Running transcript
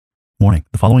Warning,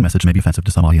 the following message may be offensive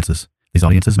to some audiences. These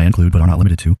audiences may include, but are not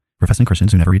limited to, professing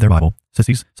Christians who never read their Bible,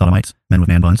 sissies, sodomites, men with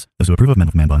man buns, those who approve of men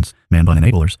with man buns, man bun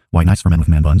enablers, white knights for men with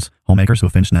man buns, homemakers who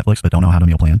have finished Netflix but don't know how to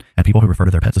meal plan, and people who refer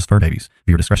to their pets as fur babies.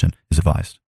 Viewer discretion is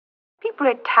advised. People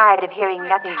are tired of hearing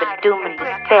nothing but doom and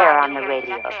despair on the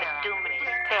radio.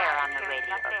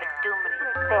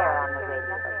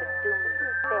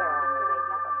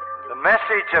 The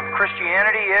message of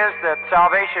Christianity is that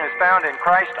salvation is found in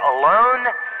Christ alone,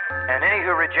 and any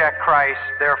who reject Christ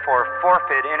therefore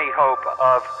forfeit any hope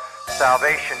of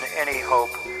salvation, any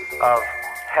hope of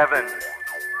heaven.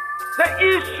 The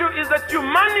issue is that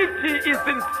humanity is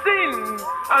in sin,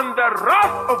 and the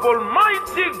wrath of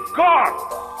Almighty God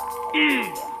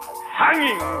is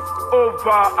hanging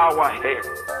over our heads.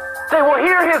 They will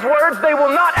hear his words, they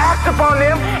will not act upon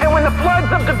them, and when the floods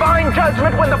of divine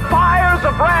judgment, when the fires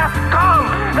of wrath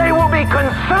come, they will be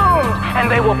consumed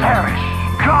and they will perish.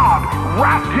 God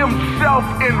wrapped himself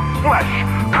in flesh,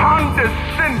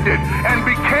 condescended, and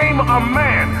became a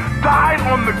man, died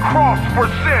on the cross for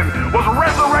sin, was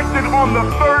resurrected on the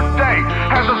third day,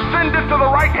 has ascended to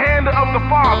the right hand of the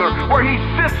Father, where he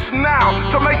sits now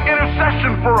to make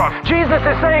intercession for us. Jesus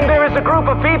is saying there is a group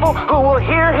of people who will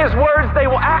hear his words, they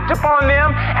will act upon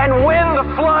them, and when the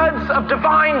floods of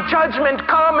divine judgment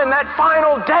come in that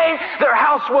final day, their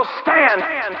house will stand.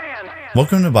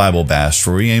 Welcome to Bible Bash,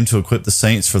 where we aim to equip the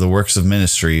saints for the works of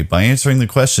ministry by answering the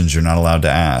questions you're not allowed to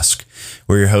ask.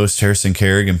 We're your hosts, Harrison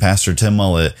Carrig and Pastor Tim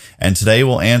Mullett, and today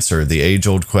we'll answer the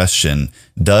age-old question,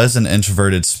 does an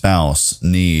introverted spouse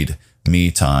need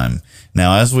me time?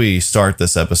 Now, as we start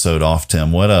this episode off,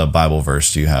 Tim, what Bible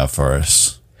verse do you have for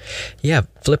us? Yeah,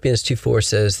 Philippians 2:4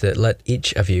 says that let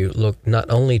each of you look not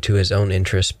only to his own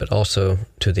interest, but also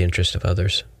to the interest of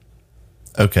others.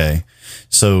 Okay,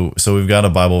 so we've got a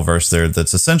Bible verse there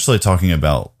that's essentially talking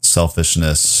about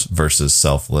selfishness versus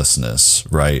selflessness,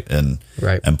 right? And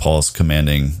Paul's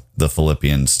commanding the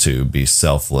Philippians to be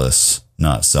selfless,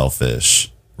 not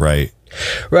selfish, right?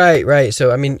 Right.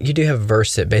 So, I mean, you do have a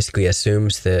verse that basically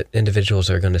assumes that individuals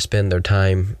are going to spend their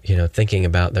time, thinking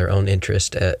about their own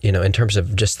interest, in terms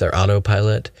of just their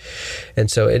autopilot. And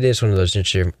so it is one of those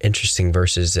interesting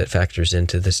verses that factors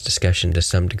into this discussion to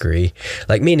some degree.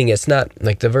 Like, meaning it's not,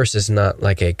 like, the verse is not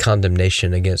like a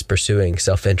condemnation against pursuing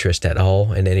self-interest at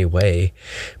all in any way.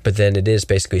 But then it is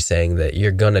basically saying that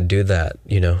you're going to do that,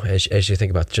 as you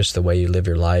think about just the way you live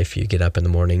your life. You get up in the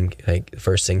morning, like, the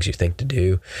first things you think to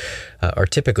do are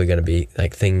typically going to be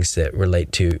like things that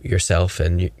relate to yourself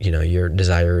and your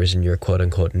desires and your quote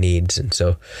unquote needs. And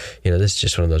so this is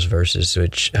just one of those verses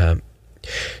which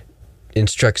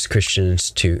instructs Christians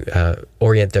to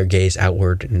orient their gaze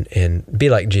outward and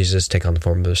be like Jesus, take on the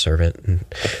form of a servant. And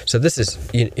so this is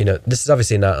this is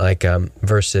obviously not like a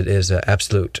verse that is an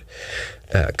absolute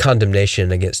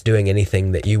condemnation against doing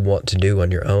anything that you want to do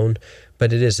on your own,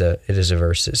 but it is a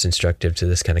verse that's instructive to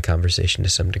this kind of conversation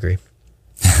to some degree.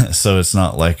 So it's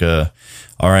not like all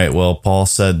right, well, Paul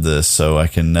said this, so I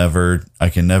can never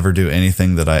do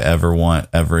anything that I ever want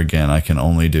ever again. I can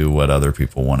only do what other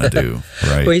people want to do,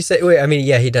 right? Well, he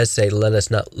does say,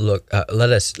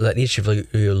 let each of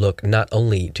you look not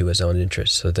only to his own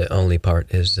interests. So the only part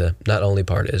is the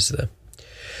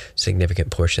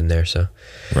significant portion there. So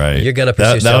right, you're going to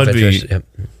pursue self-interest.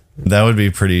 That would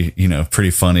be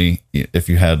pretty funny if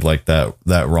you had like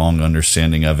that wrong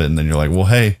understanding of it, and then you're like, well,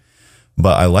 hey,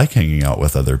 but I like hanging out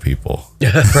with other people.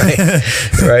 Right.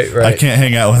 I can't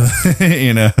hang out with,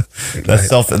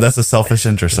 that's right. That's a selfish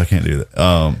interest. I can't do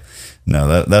that.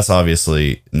 No, that's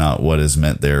obviously not what is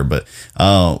meant there. But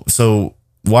Tim,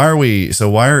 why are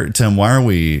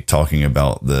we talking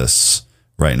about this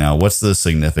right now? What's the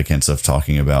significance of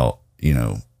talking about,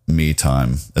 me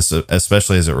time,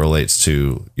 especially as it relates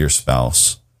to your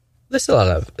spouse? This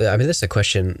is a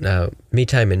question. Me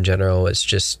time in general is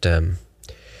just,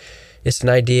 it's an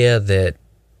idea that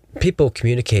people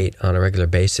communicate on a regular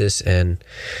basis. And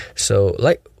so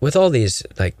like with all these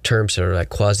like terms that are like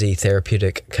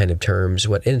quasi-therapeutic kind of terms,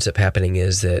 what ends up happening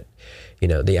is that,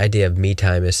 the idea of me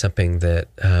time is something that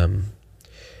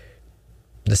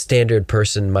the standard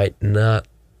person might not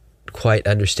quite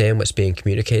understand what's being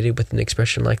communicated with an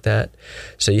expression like that.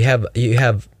 So you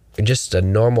have just a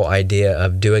normal idea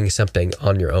of doing something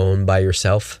on your own by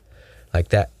yourself like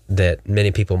that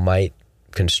many people might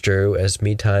construe as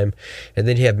me time, and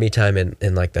then you have me time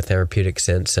in like the therapeutic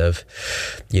sense of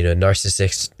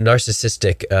narcissistic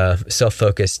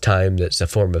self-focused time that's a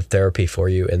form of therapy for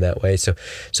you in that way. So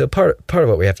part of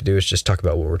what we have to do is just talk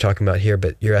about what we're talking about here,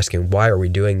 but you're asking why are we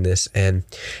doing this? And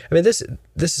I mean this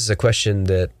is a question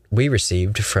that we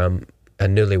received from a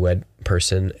newlywed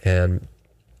person, and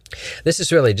This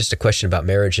is really just a question about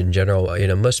marriage in general.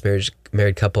 Most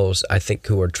married couples, I think,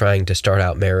 who are trying to start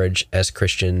out marriage as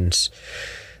Christians,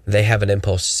 they have an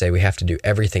impulse to say we have to do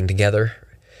everything together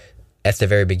at the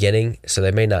very beginning. So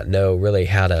they may not know really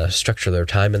how to structure their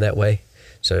time in that way.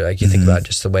 So like you think about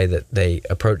just the way that they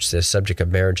approach this subject of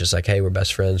marriage is like, hey, we're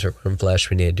best friends, we're one flesh,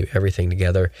 we need to do everything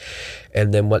together.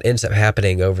 And then what ends up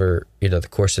happening over, the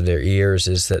course of their years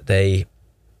is that they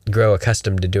grow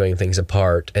accustomed to doing things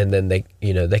apart, and then they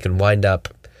can wind up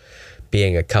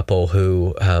being a couple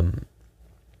who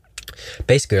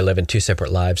basically are living two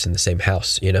separate lives in the same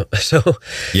house, so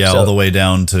all the way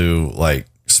down to like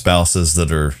spouses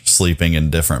that are sleeping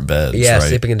in different beds. Right?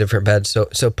 Sleeping in different beds.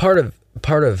 So part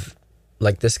of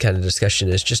like this kind of discussion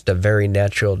is just a very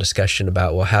natural discussion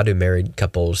about, well, how do married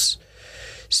couples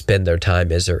spend their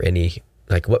time? Is there any,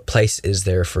 like, what place is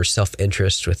there for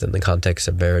self-interest within the context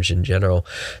of marriage in general?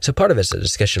 So part of it's a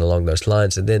discussion along those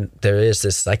lines. And then there is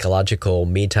this psychological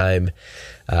me time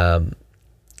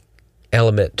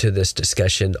element to this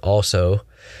discussion also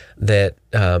that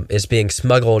is being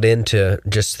smuggled into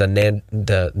just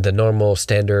the normal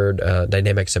standard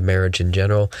dynamics of marriage in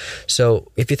general.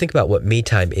 So if you think about what me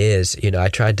time is, we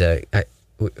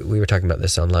were talking about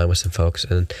this online with some folks,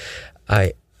 and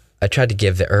I tried to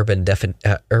give the Urban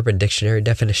Dictionary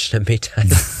definition of me time.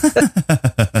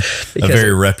 A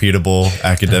very reputable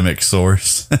academic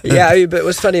source. Yeah, but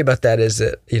what's funny about that is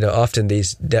that, often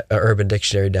these Urban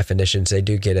Dictionary definitions, they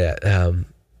do get at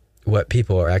what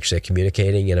people are actually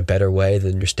communicating in a better way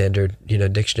than your standard,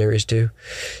 dictionaries do.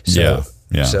 So,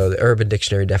 So the Urban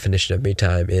Dictionary definition of me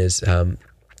time is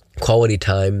quality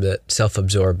time that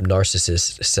self-absorbed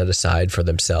narcissists set aside for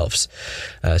themselves.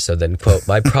 So then, quote,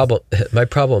 my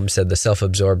problem, said the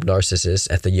self-absorbed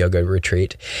narcissist at the yoga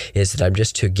retreat, is that I'm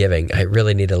just too giving. I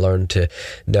really need to learn to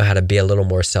know how to be a little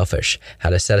more selfish,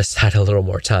 how to set aside a little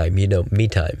more time, me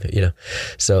time,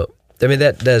 So, I mean,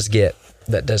 that does get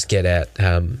at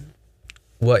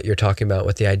what you're talking about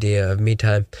with the idea of me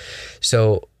time.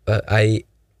 So I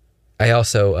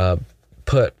also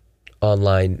put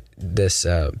online this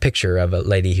picture of a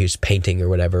lady who's painting or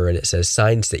whatever, and it says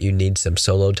signs that you need some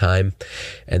solo time.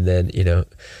 And then,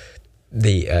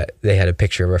 they had a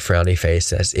picture of a frowny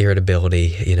face as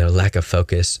irritability, lack of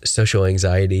focus, social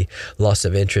anxiety, loss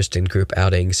of interest in group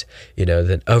outings,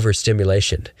 then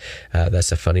overstimulation.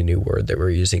 That's a funny new word that we're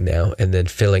using now. And then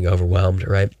feeling overwhelmed,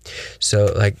 right? So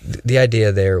like the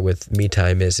idea there with me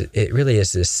time is it really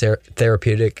is this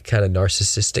therapeutic kind of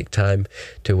narcissistic time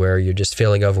to where you're just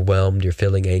feeling overwhelmed, you're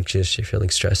feeling anxious, you're feeling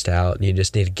stressed out, and you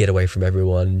just need to get away from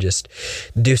everyone and just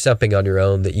do something on your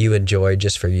own that you enjoy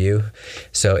just for you.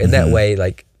 So in that way,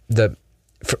 like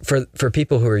for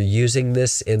people who are using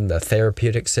this in the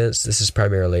therapeutic sense, this is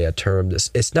primarily a term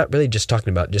it's not really just talking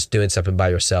about just doing something by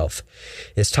yourself.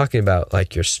 It's talking about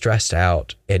like you're stressed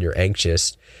out and you're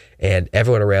anxious and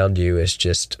everyone around you is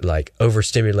just like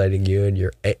overstimulating you and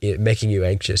you're making you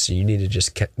anxious. And you need to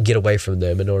just get away from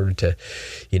them in order to,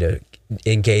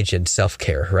 engage in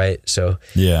self-care, right? So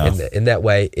in that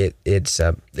way, it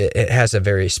has a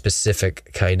very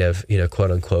specific kind of,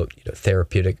 quote unquote,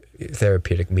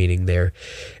 therapeutic meaning there.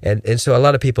 And so a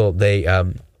lot of people, they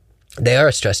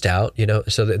are stressed out,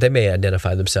 so they may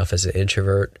identify themselves as an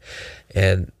introvert,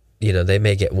 and they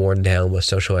may get worn down with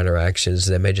social interactions.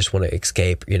 They may just want to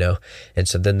escape, and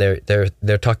so then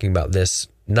they're talking about this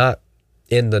not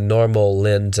in the normal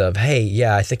lens of, hey,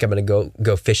 yeah, I think I'm going to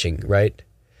go fishing, right?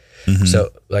 Mm-hmm. So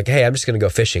like, hey, I'm just going to go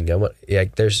fishing.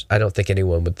 I don't think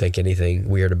anyone would think anything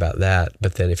weird about that.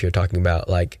 But then if you're talking about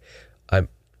like,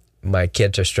 my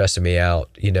kids are stressing me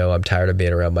out, I'm tired of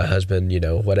being around my husband,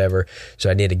 whatever. So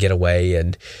I need to get away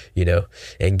and,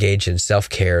 engage in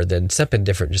self-care, then something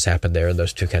different just happened there in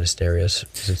those two kind of scenarios.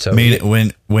 And so, I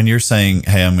mean, when you're saying,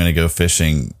 hey, I'm going to go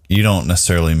fishing, you don't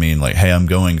necessarily mean like, hey, I'm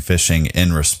going fishing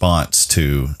in response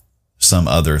to some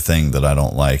other thing that I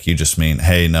don't like. You just mean,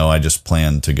 hey, no, I just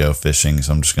planned to go fishing,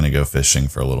 so I'm just going to go fishing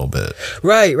for a little bit.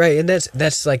 Right. And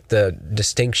that's like the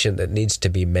distinction that needs to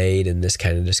be made in this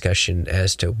kind of discussion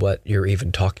as to what you're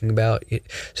even talking about.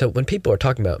 So when people are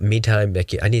talking about me time,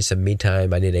 like, I need some me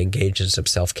time, I need to engage in some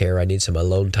self-care, I need some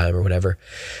alone time or whatever,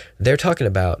 they're talking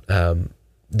about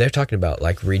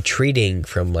like retreating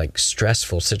from like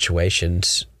stressful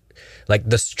situations, like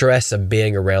the stress of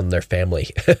being around their family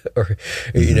or,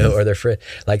 or their friend.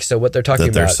 Like, so what they're talking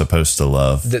about. That they're supposed to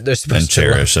love and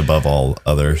cherish above all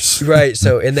others. Right.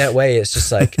 So in that way, it's just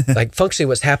like functionally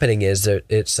what's happening is that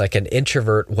it's like an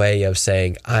introvert way of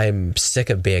saying, I'm sick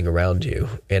of being around you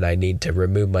and I need to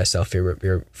remove myself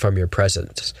from your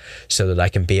presence so that I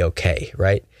can be okay.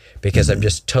 Right. because I'm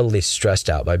just totally stressed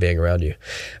out by being around you.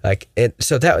 Like, and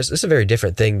so that's a very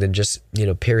different thing than just,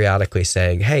 periodically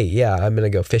saying, hey, yeah, I'm going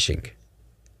to go fishing.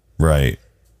 Right.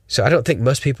 So I don't think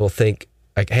most people think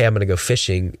like, hey, I'm going to go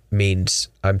fishing means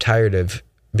I'm tired of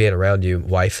being around you,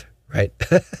 wife, right?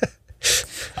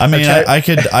 I mean, I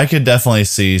could definitely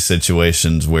see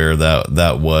situations where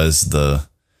that was the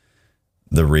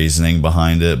reasoning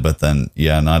behind it, but then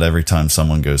not every time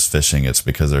someone goes fishing it's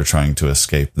because they're trying to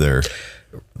escape their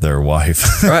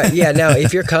wife. Right. Yeah. Now,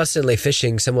 if you're constantly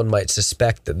fishing, someone might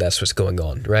suspect that that's what's going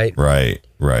on, right? Right.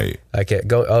 Like,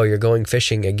 you're going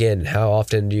fishing again. How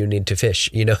often do you need to fish?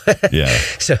 Yeah.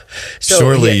 So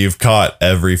surely you've caught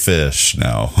every fish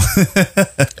now.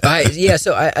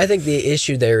 So I think the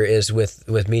issue there is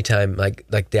with me time,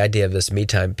 like the idea of this me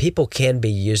time, people can be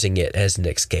using it as an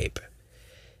escape.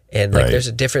 And there's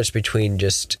a difference between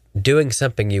just doing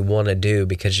something you want to do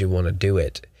because you want to do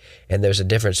it. And there's a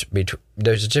difference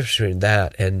between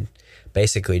that and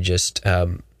basically just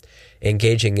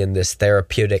engaging in this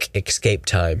therapeutic escape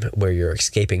time where you're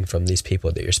escaping from these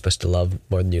people that you're supposed to love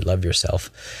more than you love yourself.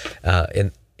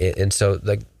 And so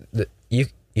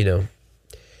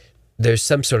there's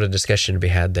some sort of discussion to be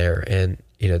had there. And,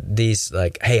 these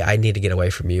like, hey, I need to get away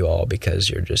from you all because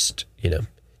you're just,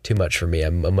 too much for me.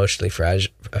 I'm emotionally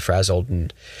frazzled,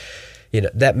 and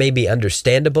that may be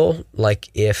understandable. Like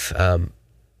if,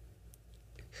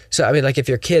 if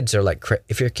your kids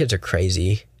are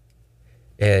crazy,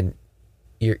 and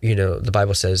the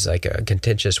Bible says like a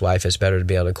contentious wife is better to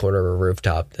be on a corner of a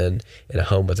rooftop than in a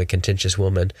home with a contentious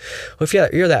woman. Well, if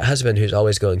you're that husband who's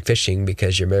always going fishing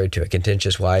because you're married to a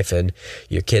contentious wife and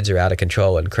your kids are out of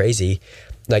control and crazy.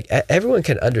 Like everyone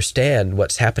can understand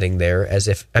what's happening there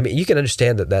you can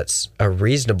understand that that's a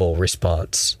reasonable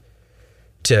response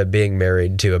to being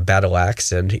married to a battle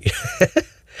axe and,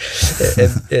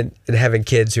 and having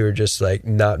kids who are just like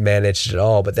not managed at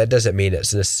all. But that doesn't mean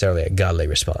it's necessarily a godly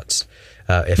response,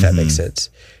 if that makes sense.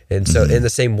 And so in the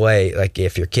same way, like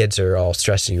if your kids are all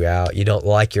stressing you out, you don't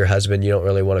like your husband, you don't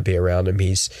really want to be around him,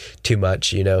 he's too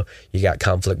much, you got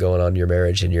conflict going on in your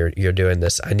marriage and you're doing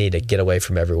this, I need to get away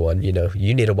from everyone, you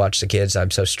need to watch the kids,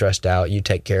 I'm so stressed out, you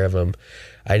take care of them,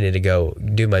 I need to go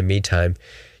do my me time.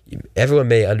 Everyone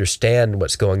may understand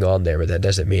what's going on there, but that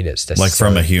doesn't mean it's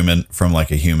necessarily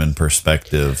like a human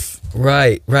perspective.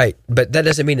 Right. But that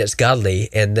doesn't mean it's godly.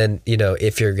 And then,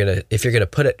 if you're gonna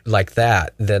put it like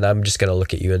that, then I'm just gonna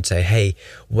look at you and say, hey,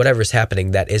 whatever's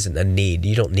happening, that isn't a need.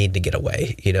 You don't need to get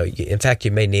away. In fact,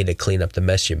 you may need to clean up the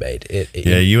mess you made.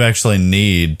 You actually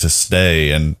need to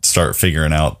stay and start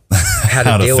figuring out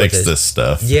how to fix this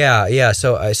stuff. Yeah.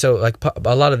 So like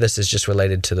a lot of this is just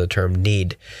related to the term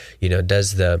need.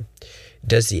 Does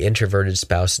the introverted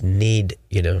spouse need,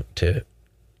 to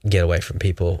get away from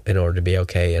people in order to be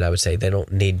okay? And I would say they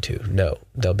don't need to. No,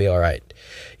 they'll be all right.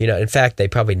 In fact, they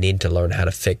probably need to learn how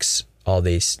to fix all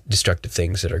these destructive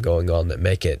things that are going on that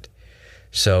make it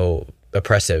so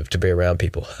oppressive to be around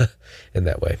people in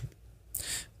that way.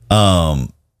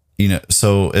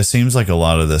 So it seems like a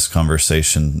lot of this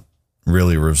conversation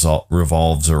really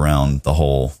revolves around the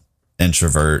whole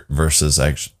introvert versus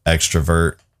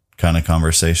extrovert kind of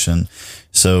conversation.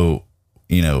 So,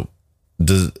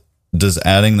 does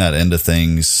adding that into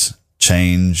things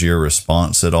change your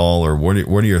response at all? Or what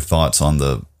are your thoughts on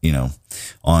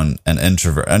on an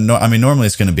introvert? And normally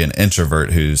it's going to be an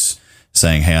introvert who's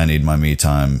saying, hey, I need my me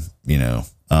time,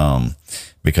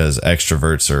 because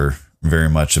extroverts are very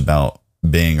much about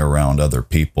being around other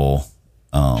people.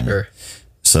 Sure.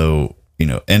 So,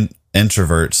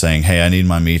 introvert saying, hey, I need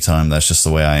my me time. That's just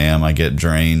the way I am. I get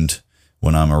drained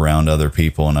when I'm around other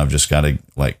people, and I've just got to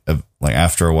like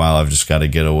after a while, I've just got to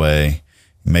get away,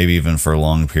 maybe even for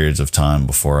long periods of time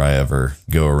before I ever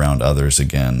go around others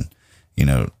again.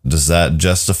 Does that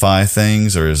justify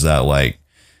things, or is that like,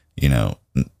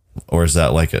 or is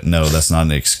that like no, that's not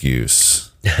an excuse?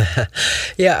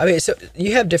 Yeah, so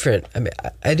you have different,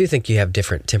 I do think you have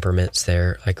different temperaments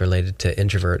there, like related to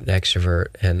introvert and extrovert,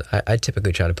 and I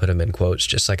typically try to put them in quotes,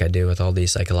 just like I do with all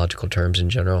these psychological terms in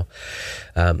general,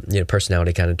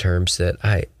 personality kind of terms that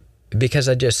I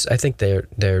think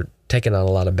they're taking on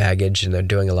a lot of baggage, and they're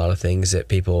doing a lot of things that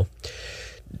people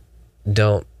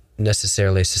don't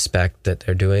necessarily suspect that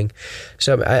they're doing.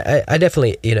 So I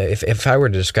definitely, if I were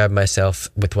to describe myself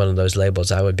with one of those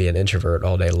labels, I would be an introvert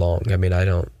all day long.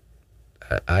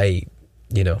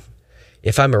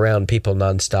 If I'm around people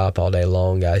nonstop all day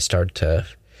long, I start to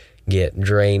get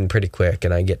drained pretty quick,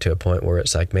 and I get to a point where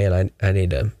it's like, man,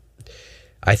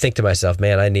 I think to myself,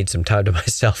 man, I need some time to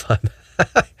myself.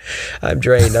 I'm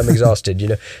drained. I'm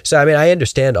exhausted, So, I mean, I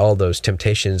understand all those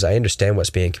temptations. I understand what's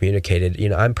being communicated.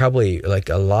 I'm probably like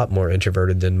a lot more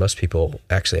introverted than most people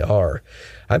actually are.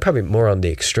 I'm probably more on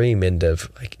the extreme end of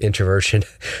like introversion,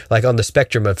 like on the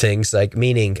spectrum of things, like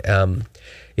meaning,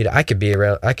 I could be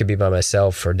by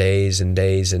myself for days and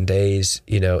days and days,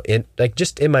 in like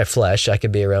just in my flesh, I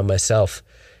could be around myself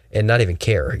and not even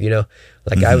care,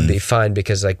 like I would be fine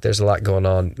because like there's a lot going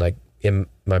on like in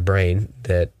my brain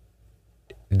that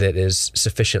is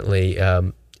sufficiently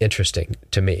interesting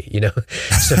to me,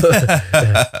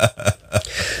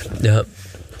 So,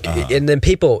 and then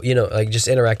people, like just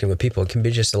interacting with people can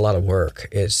be just a lot of work.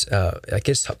 It's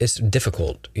it's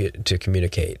difficult to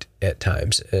communicate at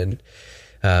times, and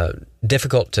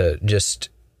difficult to just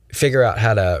figure out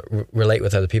how to relate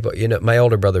with other people. My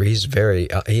older brother, he's very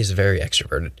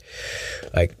extroverted.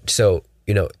 Like, so,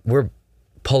 we're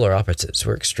polar opposites.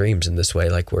 We're extremes in this way,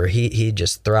 like where he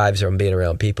just thrives on being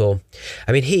around people.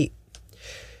 I mean,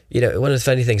 one of the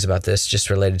funny things about this,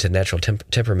 just related to natural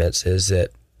temperaments, is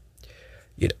that,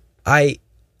 I,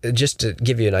 just to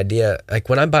give you an idea, like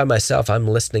when I'm by myself, I'm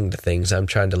listening to things, I'm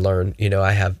trying to learn,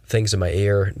 I have things in my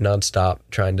ear nonstop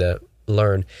trying to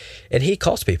learn, and he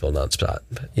calls people nonstop,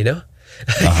 Yeah.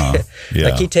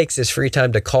 Like he takes his free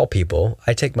time to call people.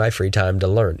 I take my free time to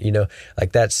learn,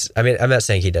 like I mean, I'm not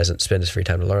saying he doesn't spend his free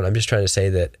time to learn. I'm just trying to say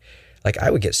that like I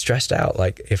would get stressed out,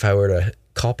 like if I were to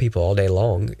call people all day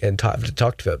long and talk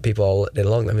to people all day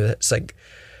long. I mean, that's like,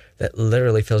 that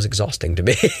literally feels exhausting to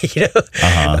me,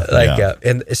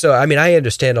 and so, I mean, I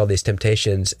understand all these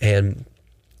temptations, and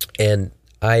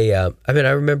I mean, I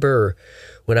remember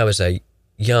when I was a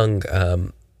young,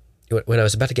 when I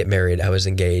was about to get married, I was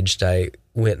engaged. I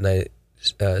went and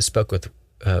I spoke with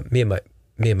me and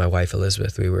my wife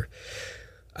Elizabeth.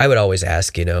 I would always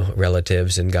ask,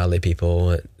 relatives and godly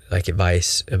people like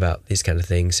advice about these kind of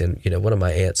things. And one of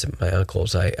my aunts and my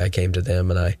uncles, I came to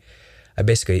them and I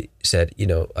basically said,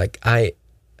 like I'm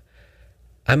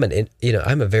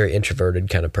a very introverted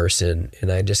kind of person,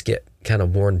 and I just get kind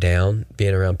of worn down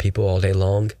being around people all day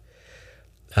long.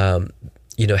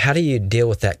 How do you deal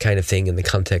with that kind of thing in the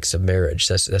context of marriage?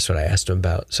 That's what I asked him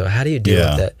about. So how do you deal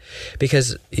with that?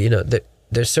 Because,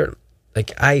 there's certain,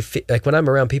 like like when I'm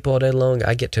around people all day long,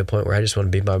 I get to a point where I just want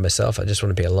to be by myself. I just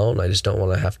want to be alone. I just don't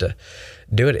want to have to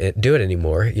do it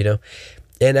anymore,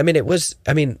 And I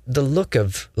mean, the look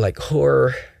of like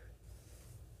horror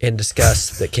and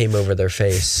disgust that came over their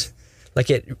face, like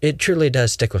it truly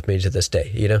does stick with me to this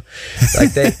day,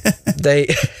 like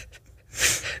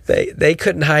they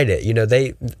couldn't hide it,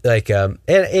 they like, and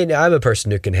I'm a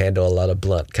person who can handle a lot of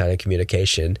blunt kind of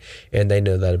communication, and they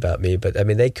know that about me, but I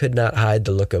mean, they could not hide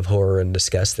the look of horror and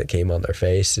disgust that came on their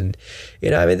face. And,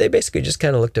 they basically just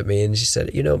kind of looked at me and she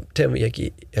said, Tim,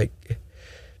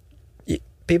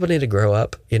 people need to grow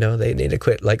up, they need to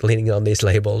quit like leaning on these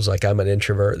labels. Like I'm an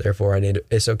introvert, therefore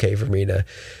it's okay for me to,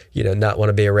 not want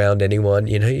to be around anyone.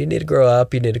 You need to grow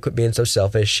up. You need to quit being so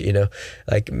selfish,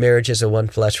 like marriage is a one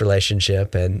flesh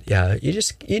relationship. And yeah,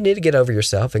 you need to get over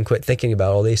yourself and quit thinking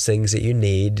about all these things that you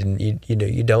need and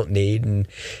you don't need and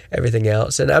everything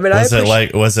else. And I mean, was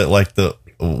it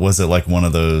like one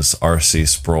of those R.C.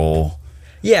 Sproul,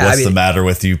 yeah, what's the matter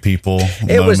with you people?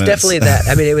 It was definitely that.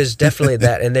 I mean, it was definitely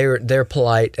that. And they're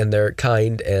polite and they're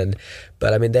kind,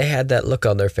 but I mean, they had that look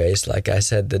on their face. Like I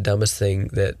said, the dumbest thing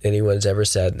that anyone's ever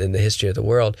said in the history of the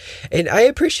world. And I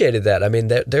appreciated that. I mean,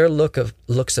 their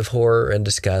looks of horror and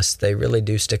disgust, they really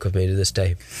do stick with me to this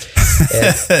day.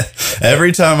 And,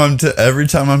 every time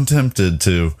I'm tempted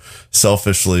to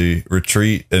selfishly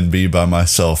retreat and be by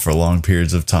myself for long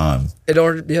periods of time, in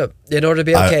order to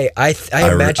be okay, I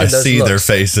imagine those see looks. Their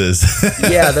faces.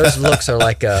 Yeah, those looks are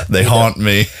like they haunt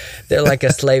me. They're like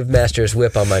a slave master's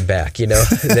whip on my back,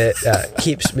 that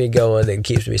keeps me going and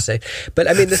keeps me safe. But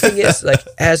I mean, the thing is, like,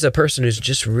 as a person who's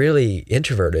just really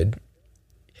introverted,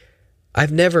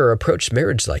 I've never approached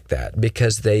marriage like that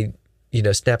because they,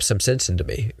 snapped some sense into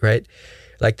me, right?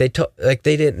 Like they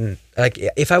didn't, like,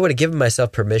 if I would have given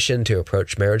myself permission to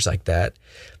approach marriage like that,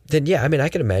 then yeah, I mean, I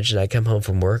can imagine I come home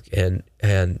from work and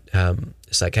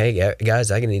it's like, hey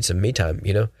guys, I need some me time,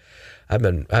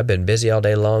 I've been busy all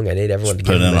day long. I need everyone to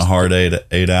put in a hard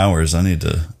 8 hours. I need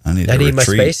my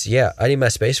space. Yeah, I need my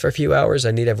space for a few hours.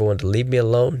 I need everyone to leave me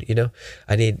alone.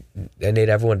 I need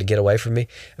everyone to get away from me.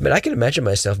 I mean, I can imagine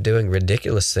myself doing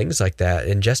ridiculous things like that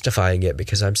and justifying it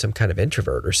because I'm some kind of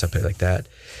introvert or something like that.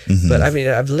 Mm-hmm. But I mean,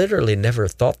 I've literally never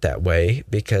thought that way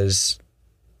because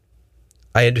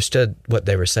I understood what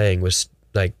they were saying was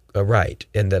like a right,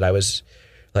 and that I was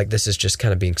like, this is just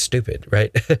kind of being stupid, right?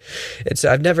 And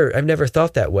so I've never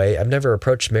thought that way. I've never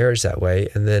approached marriage that way.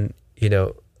 And then,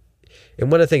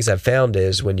 And one of the things I've found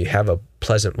is when you have a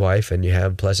pleasant wife and you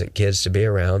have pleasant kids to be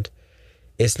around,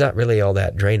 it's not really all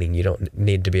that draining. You don't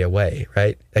need to be away,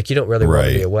 right? Like you don't really want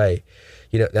to be away.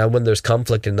 Now when there's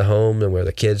conflict in the home and where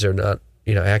the kids are not,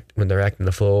 when they're acting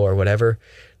a fool or whatever,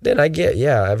 then I get,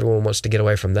 everyone wants to get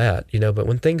away from that, but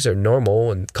when things are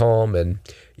normal and calm and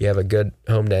you have a good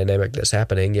home dynamic that's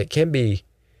happening, it can be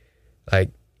like,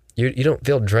 you don't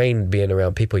feel drained being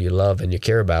around people you love and you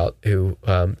care about who,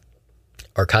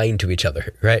 are kind to each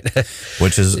other, right?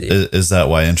 Which is that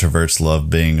why introverts love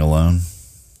being alone?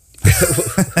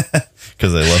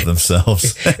 Because they love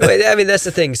themselves. I mean, that's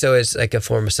the thing. So it's like a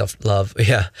form of self-love.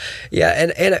 Yeah.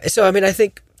 And so, I mean, I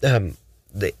think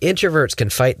the introverts can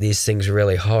fight these things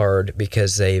really hard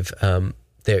because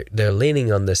they're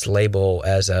leaning on this label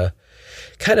as a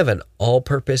kind of an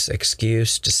all-purpose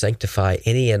excuse to sanctify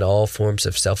any and all forms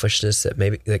of selfishness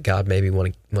that God maybe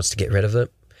wants to get rid of them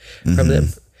from them.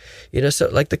 So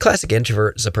like the classic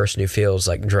introvert is a person who feels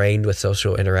like drained with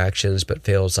social interactions, but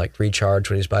feels like recharged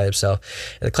when he's by himself.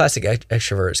 And the classic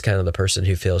extrovert is kind of the person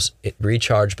who feels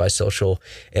recharged by social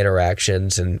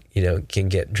interactions and, can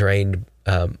get drained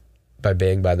by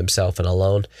being by themselves and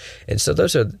alone. And so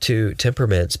those are the two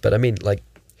temperaments. But I mean, like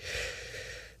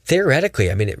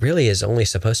theoretically, I mean, it really is only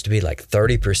supposed to be like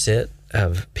 30%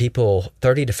 of people,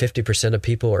 30 to 50% of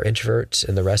people are introverts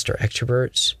and the rest are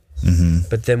extroverts. Mm-hmm.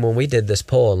 But then when we did this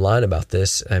poll online about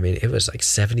this, I mean, it was like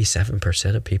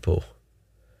 77% of people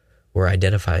were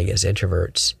identifying as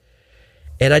introverts.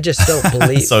 And I just don't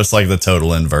believe... So it's like the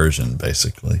total inversion,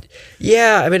 basically.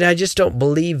 Yeah, I mean, I just don't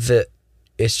believe that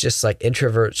it's just like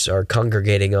introverts are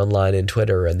congregating online in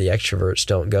Twitter and the extroverts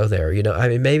don't go there. I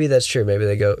mean, maybe that's true. Maybe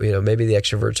they go, maybe the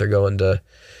extroverts are going to,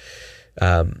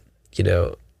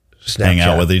 Snapchat. Hang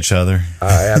out with each other.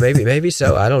 Yeah, maybe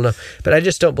so. I don't know, but I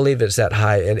just don't believe it's that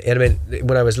high. And I mean,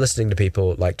 when I was listening to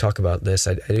people like talk about this,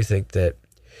 I do think that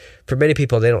for many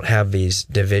people, they don't have these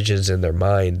divisions in their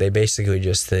mind. They basically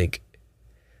just think,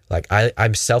 like,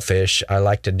 I'm selfish. I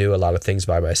like to do a lot of things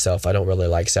by myself. I don't really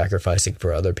like sacrificing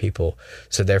for other people.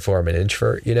 So therefore, I'm an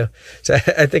introvert, So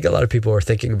I think a lot of people are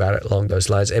thinking about it along those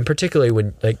lines. And particularly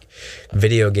when, like,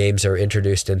 video games are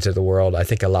introduced into the world, I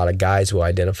think a lot of guys will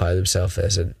identify themselves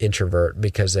as an introvert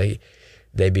because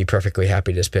they'd be perfectly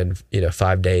happy to spend,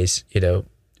 5 days,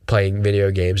 playing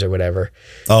video games or whatever.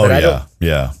 Oh, but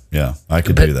yeah. I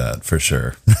could do that for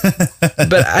sure.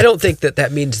 But I don't think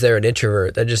that means they're an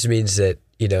introvert. That just means that,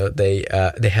 they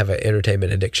have an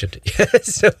entertainment addiction.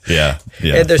 So, yeah.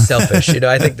 And they're selfish.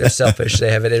 I think they're selfish.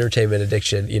 They have an entertainment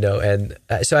addiction, and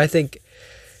so I think,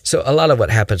 so a lot of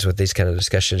what happens with these kind of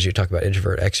discussions, you talk about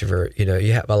introvert, extrovert,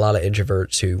 you have a lot of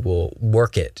introverts who will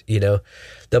work it,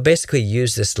 They'll basically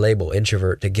use this label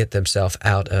introvert to get themselves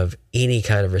out of any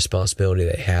kind of responsibility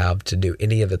they have to do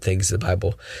any of the things the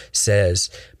Bible says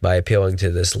by appealing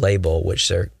to this label, which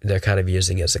they're kind of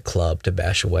using as a club to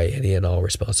bash away any and all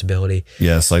responsibility.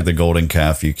 Yeah, it's like the golden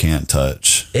calf you can't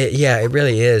touch. It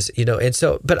really is, and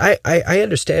so, but I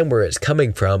understand where it's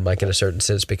coming from, like in a certain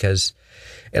sense, because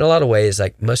in a lot of ways,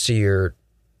 like most of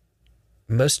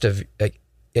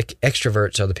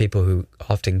extroverts are the people who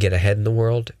often get ahead in the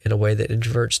world in a way that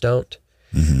introverts don't.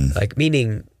 Mm-hmm. Like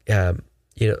meaning,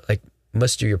 like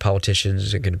most of your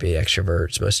politicians are going to be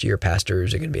extroverts. Most of your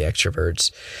pastors are going to be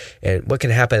extroverts. And what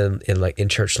can happen in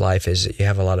church life is that you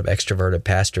have a lot of extroverted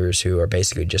pastors who are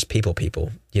basically just people,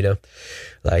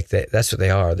 like that's what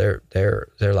they are. They're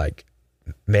like,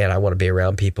 man, I want to be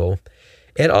around people.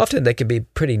 And often they can be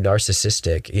pretty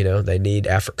narcissistic. They need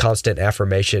constant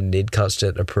affirmation, need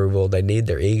constant approval. They need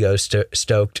their ego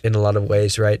stoked in a lot of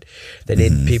ways, right? They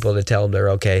need people to tell them they're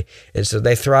okay. And so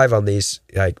they thrive on these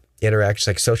like interactions,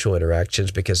 like social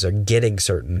interactions, because they're getting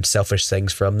certain selfish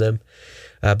things from them.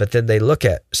 But then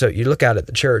so you look out at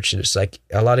the church and it's like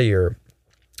a lot of your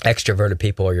extroverted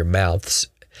people are your mouths.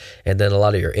 And then a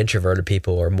lot of your introverted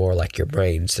people are more like your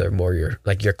brains. They're more your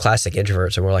classic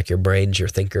introverts are more like your brains, your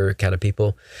thinker kind of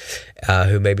people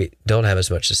who maybe don't have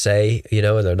as much to say,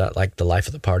 and they're not like the life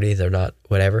of the party. They're not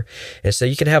whatever. And so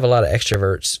you can have a lot of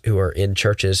extroverts who are in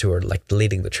churches, who are like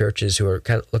leading the churches, who are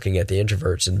kind of looking at the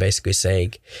introverts and basically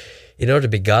saying, in order to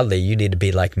be godly, you need to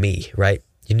be like me, right?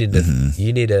 You need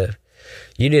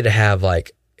to have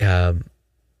like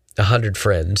 100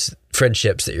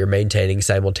 friendships that you're maintaining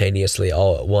simultaneously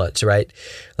all at once, right?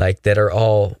 Like that are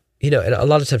all, and a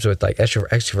lot of times with like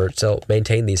extroverts, they'll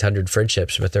maintain these 100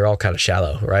 friendships, but they're all kind of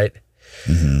shallow, right?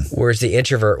 Mm-hmm. Whereas the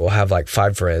introvert will have like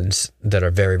 5 friends that are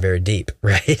very, very deep,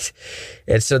 right?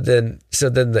 And so then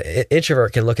the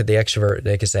introvert can look at the extrovert and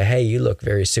they can say, hey, you look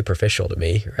very superficial to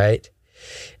me, right?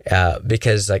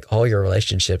 Because like all your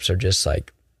relationships are just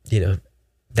like,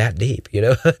 that deep, you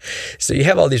know? So you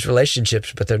have all these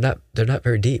relationships, but they're not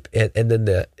very deep. And then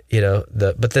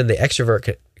but then the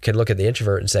extrovert can look at the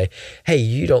introvert and say, hey,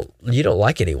 you don't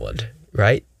like anyone,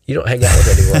 right? You don't hang out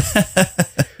with anyone.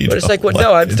 But it's like, well,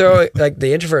 no, I'm throwing, like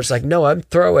the introvert's like, no, I'm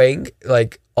throwing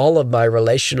like all of my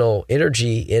relational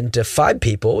energy into 5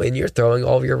 people, and you're throwing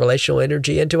all of your relational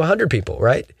energy into 100 people,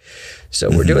 right? So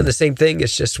we're doing the same thing.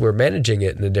 It's just we're managing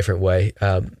it in a different way,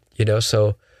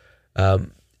 So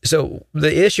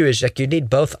the issue is like you need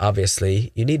both.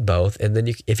 Obviously, you need both, and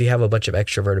then if you have a bunch of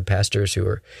extroverted pastors who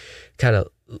are kind of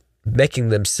making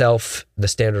themselves the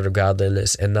standard of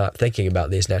godliness and not thinking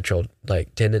about these natural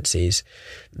like tendencies,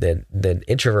 then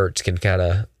introverts can kind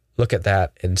of look at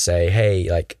that and say, hey,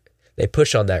 like they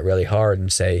push on that really hard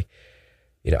and say,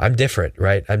 I'm different,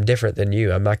 right? I'm different than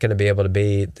you. I'm not going to be able to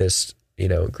be this,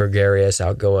 gregarious,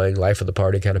 outgoing, life of the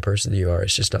party kind of person that you are.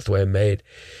 It's just not the way I'm made.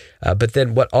 But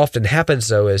then what often happens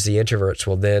though is the introverts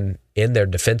will then, in their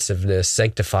defensiveness,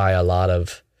 sanctify a lot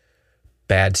of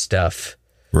bad stuff.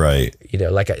 Right.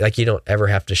 Like you don't ever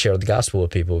have to share the gospel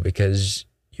with people because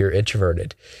you're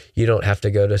introverted. You don't have to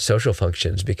go to social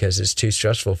functions because it's too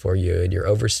stressful for you and you're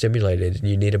overstimulated and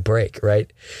you need a break,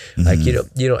 right? Mm-hmm. Like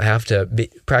you don't have to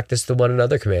practice the one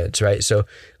another commands, right? So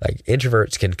like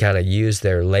introverts can kind of use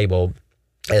their label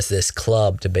as this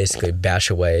club to basically bash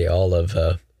away all of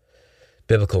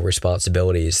biblical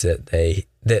responsibilities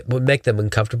that would make them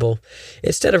uncomfortable,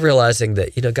 instead of realizing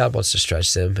that God wants to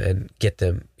stretch them and get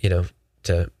them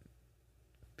to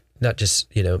not just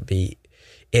be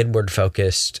inward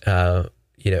focused,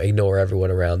 ignore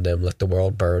everyone around them, let the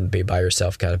world burn, be by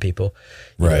yourself kind of people.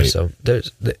 Right. So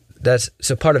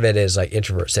so part of it is like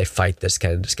introverts, they fight this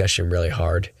kind of discussion really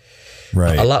hard.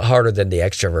 Right. A lot harder than the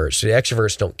extroverts. The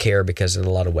extroverts don't care because in a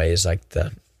lot of ways, like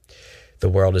the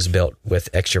world is built with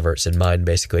extroverts in mind,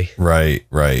 basically. Right.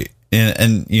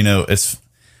 And it's,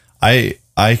 I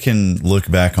can look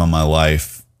back on my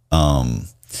life, and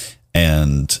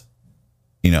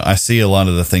I see a lot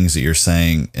of the things that you're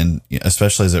saying, and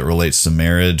especially as it relates to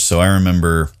marriage. So I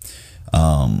remember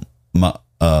our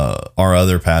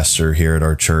other pastor here at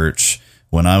our church,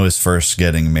 when I was first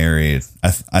getting married,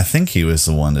 I think he was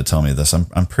the one to tell me this.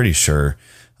 I'm pretty sure.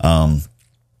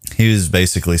 He was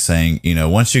basically saying,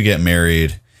 once you get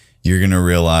married, you're going to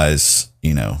realize,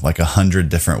 like 100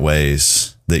 different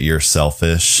ways that you're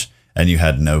selfish and you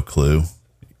had no clue.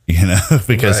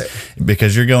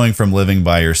 Because you're going from living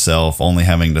by yourself, only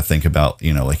having to think about,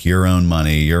 like your own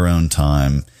money, your own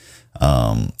time.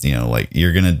 Like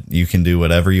you can do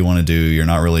whatever you want to do. You're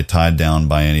not really tied down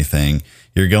by anything.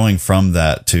 You're going from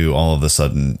that to all of a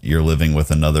sudden you're living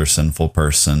with another sinful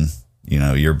person.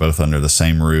 You're both under the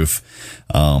same roof.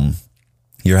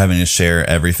 You're having to share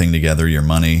everything together, your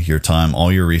money, your time,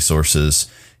 all your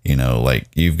resources. Like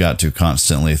you've got to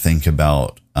constantly think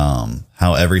about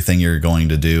how everything you're going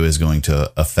to do is going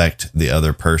to affect the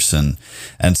other person.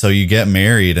 And so you get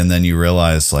married and then you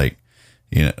realize like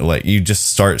you just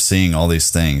start seeing all these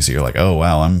things. You're like, oh,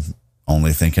 wow, I'm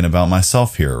only thinking about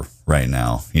myself here right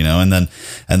now, and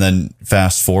then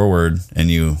fast forward and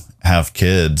you have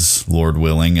kids, Lord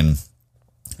willing.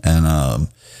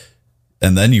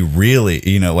 And then you really,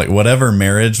 like whatever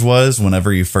marriage was,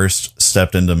 whenever you first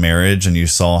stepped into marriage and you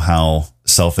saw how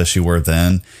selfish you were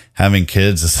then, having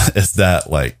kids is that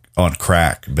like on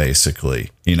crack,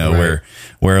 basically, right.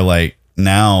 where like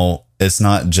now it's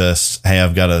not just, hey,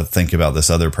 I've got to think about this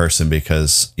other person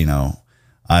because,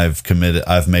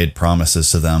 I've made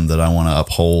promises to them that I want to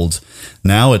uphold.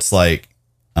 Now it's like,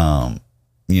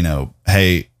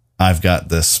 hey, I've got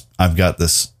this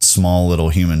small little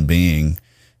human being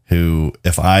who,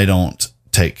 if I don't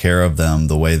take care of them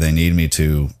the way they need me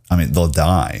to, they'll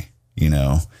die,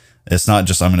 It's not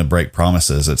just I'm going to break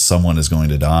promises. It's someone is going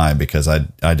to die because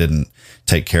I didn't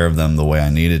take care of them the way I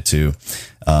needed to,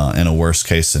 in a worst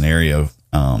case scenario.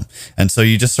 And so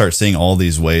you just start seeing all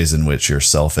these ways in which you're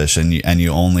selfish and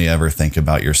you only ever think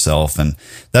about yourself. And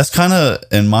that's kind of,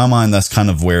 in my mind, that's kind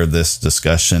of where this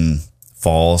discussion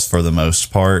falls for the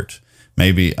most part.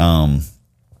 Maybe,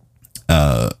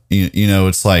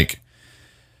 it's like,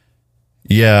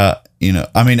 yeah, you and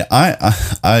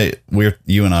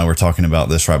I were talking about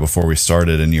this right before we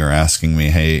started, and you were asking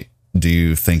me, hey, do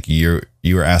you think you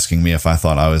were asking me if I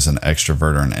thought I was an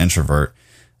extrovert or an introvert?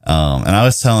 And I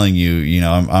was telling you,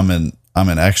 I'm an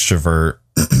extrovert,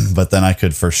 but then I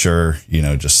could for sure,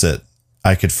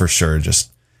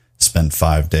 just spend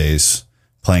 5 days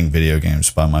playing video games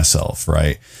by myself.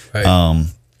 Right.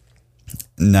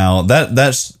 Now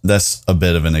that's a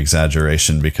bit of an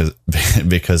exaggeration because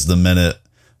the minute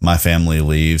my family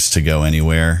leaves to go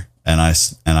anywhere, I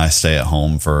stay at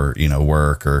home for,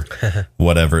 work or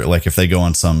whatever. Like if they go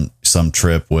on some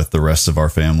trip with the rest of our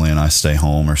family and I stay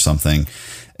home or something,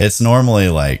 it's normally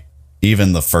like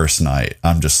even the first night,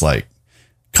 I'm just like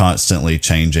constantly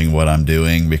changing what I'm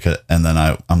doing and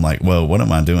then I'm like, well, what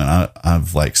am I doing?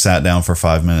 I've like sat down for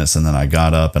 5 minutes and then I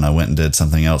got up and I went and did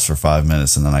something else for 5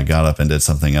 minutes and then I got up and did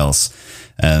something else.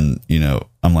 And,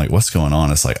 I'm like, what's going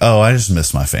on? It's like, oh, I just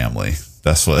miss my family.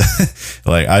 That's what,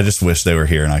 like, I just wish they were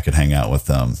here and I could hang out with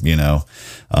them,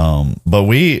 But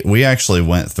we actually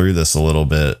went through this a little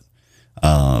bit,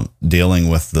 dealing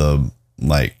with the,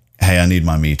 like, hey, I need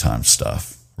my me time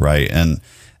stuff. Right.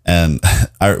 And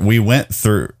we went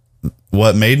through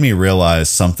what made me realize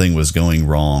something was going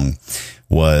wrong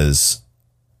was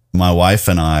my wife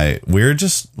and I, we were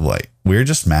just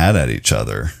mad at each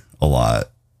other a lot,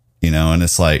 and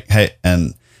it's like, hey,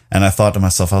 and I thought to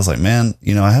myself, I was like, man,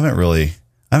 I haven't really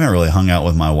hung out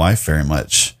with my wife very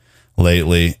much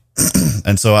lately.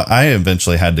 And so I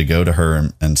eventually had to go to her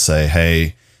and say,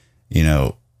 hey,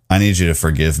 I need you to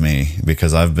forgive me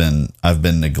because I've been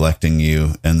neglecting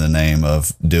you in the name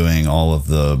of doing all of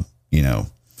the,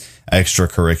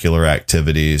 extracurricular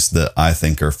activities that I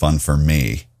think are fun for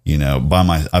me,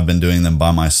 I've been doing them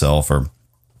by myself or,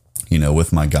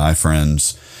 with my guy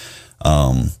friends.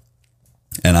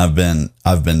 And I've been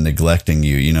neglecting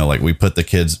you, like we put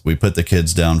the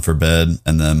kids down for bed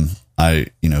and then I,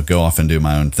 go off and do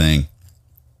my own thing.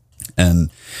 And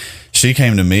she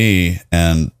came to me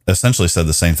and essentially said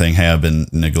the same thing. Hey, I've been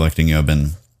neglecting you. I've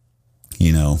been,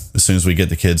 as soon as we get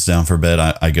the kids down for bed,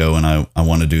 I go and I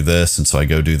want to do this. And so I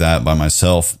go do that by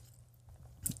myself.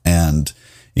 And,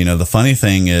 the funny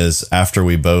thing is after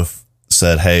we both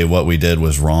said, hey, what we did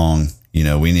was wrong.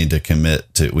 We need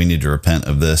to repent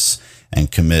of this and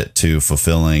commit to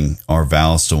fulfilling our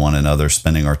vows to one another,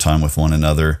 spending our time with one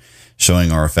another,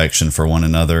 showing our affection for one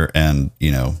another. And,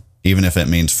 even if it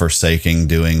means forsaking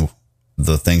doing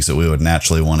the things that we would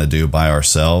naturally want to do by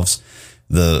ourselves,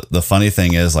 the funny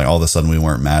thing is like all of a sudden we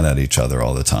weren't mad at each other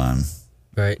all the time.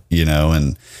 Right.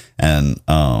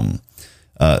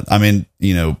 I mean,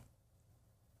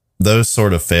 those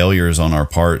sort of failures on our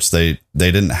parts, they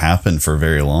didn't happen for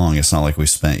very long. It's not like we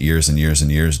spent years and years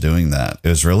and years doing that. It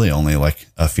was really only like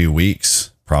a few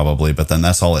weeks probably, but then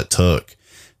that's all it took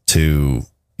to,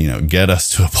 get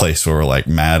us to a place where we're like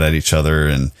mad at each other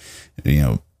and,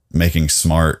 making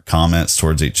smart comments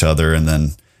towards each other. And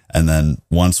then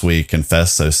once we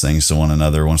confess those things to one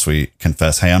another, once we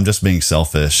confess, hey, I'm just being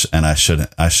selfish and I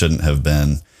shouldn't have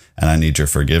been, and I need your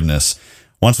forgiveness.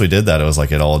 Once we did that, it was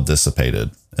like it all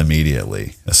dissipated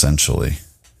immediately, essentially.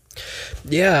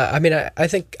 Yeah. I mean, I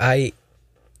think I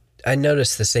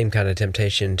noticed the same kind of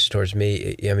temptations towards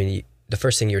me. I mean, the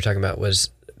first thing you were talking about was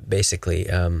basically,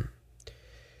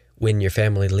 when your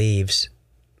family leaves,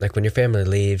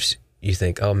 you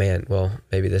think, oh man, well,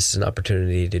 maybe this is an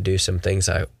opportunity to do some things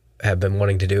I have been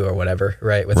wanting to do or whatever,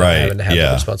 right? Without having to have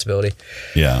the responsibility.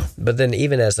 Yeah. But then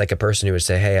even as like a person who would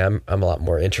say, hey, I'm a lot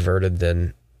more introverted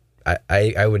than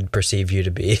I would perceive you to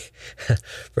be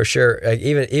for sure. Like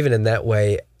even in that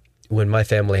way, when my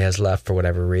family has left for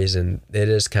whatever reason, it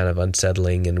is kind of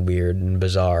unsettling and weird and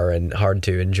bizarre and hard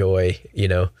to enjoy,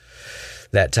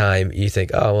 that time. You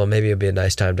think, oh, well, maybe it'd be a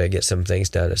nice time to get some things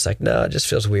done. It's like, no, it just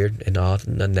feels weird and odd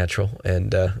and unnatural.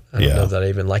 And I don't know that I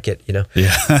even like it, Yeah.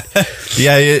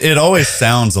 Yeah. It always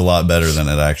sounds a lot better than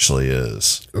it actually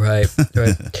is. Right.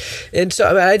 And so,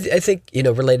 I mean, I think,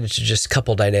 related to just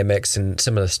couple dynamics and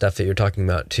some of the stuff that you're talking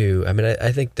about too. I mean,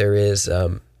 I think there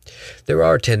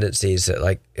are tendencies that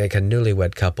like a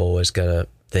newlywed couple is going to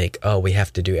think, oh, we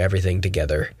have to do everything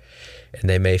together. And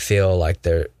they may feel like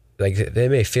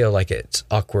it's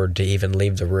awkward to even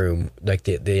leave the room like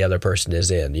the other person is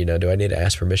in. Do I need to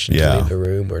ask permission to leave the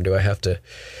room, or do I have to?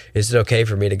 Is it okay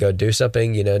for me to go do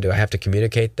something? Do I have to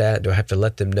communicate that? Do I have to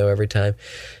let them know every time?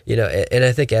 And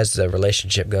I think as the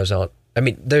relationship goes on, I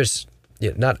mean, there's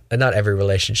not every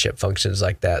relationship functions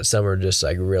like that. Some are just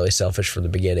like really selfish from the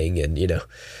beginning, and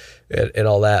and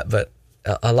all that. But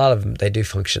a lot of them, they do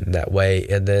function that way.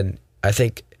 And then I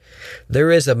think there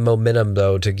is a momentum,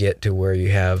 though, to get to where you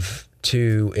have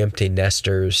two empty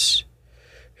nesters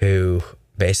who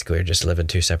basically are just living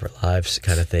two separate lives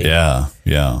kind of thing. Yeah.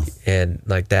 And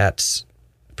like that's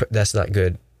not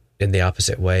good in the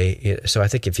opposite way. So I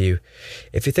think if you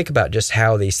think about just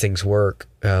how these things work,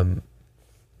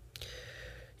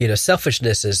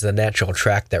 selfishness is the natural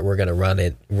track that we're going to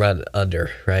run under,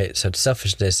 right? So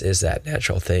selfishness is that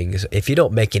natural thing. If you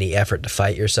don't make any effort to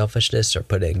fight your selfishness or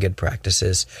put in good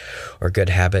practices or good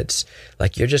habits,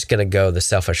 like you're just going to go the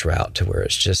selfish route to where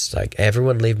it's just like,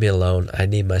 everyone leave me alone. I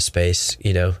need my space,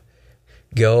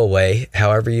 go away,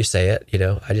 however you say it.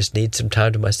 I just need some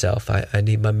time to myself. I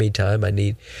need my me time. I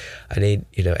need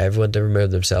everyone to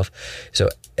remove themselves. So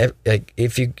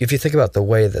if you think about the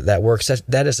way that works,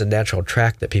 that is a natural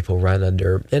track that people run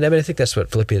under. And I mean, I think that's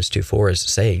what Philippians 2:4 is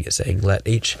saying, let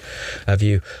each of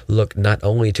you look not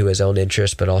only to his own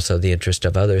interest, but also the interest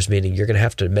of others, meaning you're going to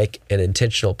have to make an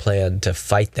intentional plan to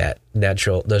fight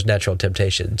those natural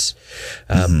temptations.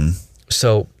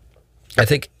 So I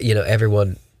think,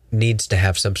 everyone needs to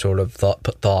have some sort of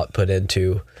thought put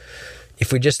into,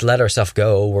 if we just let ourselves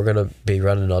go, we're going to be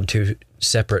running on two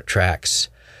separate tracks.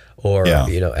 Or,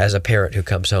 as a parent who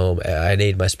comes home, I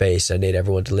need my space. I need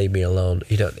everyone to leave me alone.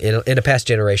 In a past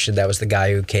generation, that was the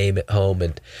guy who came at home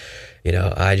and,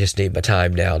 I just need my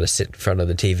time now to sit in front of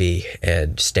the TV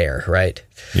and stare, right?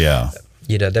 Yeah.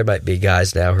 There might be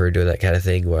guys now who are doing that kind of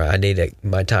thing where I need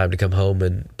my time to come home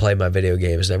and play my video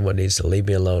games. Everyone needs to leave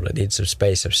me alone. I need some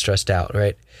space. I'm stressed out,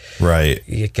 right? Right.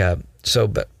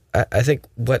 But I think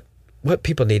what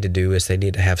people need to do is they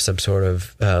need to have some sort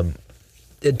of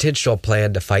intentional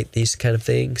plan to fight these kind of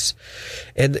things.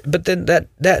 But then that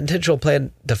intentional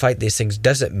plan to fight these things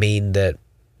doesn't mean that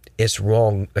it's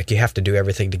wrong. Like you have to do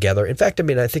everything together. In fact,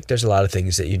 I think there's a lot of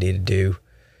things that you need to do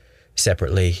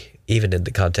separately, even in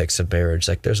the context of marriage.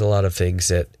 Like there's a lot of things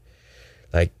that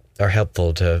like are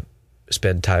helpful to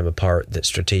spend time apart, that's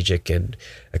strategic in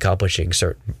accomplishing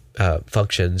certain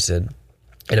functions and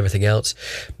everything else.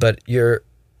 But a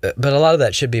lot of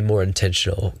that should be more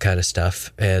intentional kind of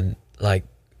stuff. And like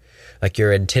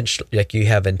you're intentional, like you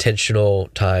have intentional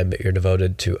time that you're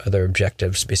devoted to other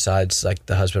objectives besides like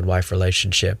the husband-wife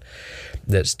relationship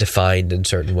that's defined in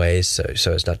certain ways. So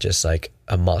it's not just like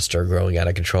a monster growing out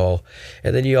of control.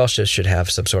 And then you also should have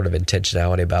some sort of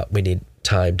intentionality about, we need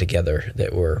time together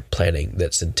that we're planning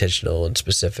that's intentional and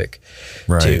specific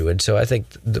too. And so I think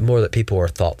the more that people are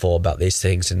thoughtful about these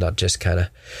things and not just kind of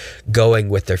going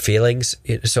with their feelings.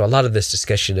 So a lot of this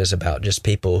discussion is about just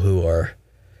people who are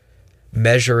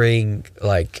measuring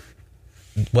like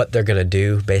what they're going to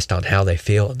do based on how they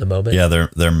feel in the moment. Yeah,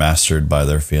 they're mastered by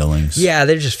their feelings. Yeah,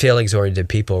 they're just feelings-oriented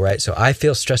people, right? So I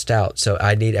feel stressed out, so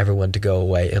I need everyone to go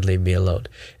away and leave me alone.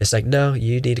 It's like, no,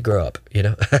 you need to grow up,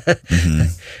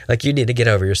 Like you need to get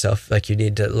over yourself. Like you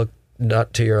need to look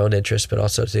not to your own interests, but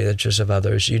also to the interests of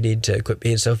others. You need to quit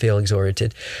being so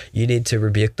feelings-oriented. You need to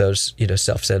rebuke those,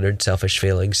 self-centered, selfish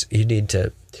feelings. You need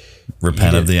to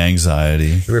repent of the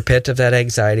anxiety. Repent of that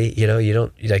anxiety. You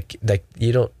don't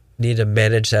you don't need to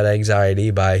manage that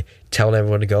anxiety by telling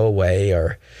everyone to go away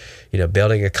or,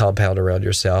 building a compound around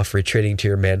yourself, retreating to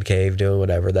your man cave, doing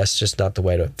whatever. That's just not the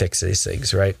way to fix these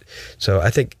things, right? So I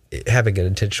think having an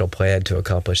intentional plan to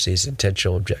accomplish these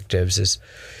intentional objectives is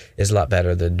a lot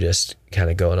better than just kind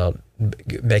of going on,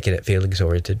 making it feelings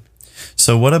oriented.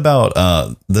 So what about,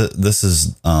 this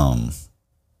is, I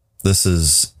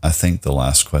think, the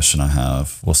last question I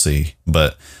have. We'll see.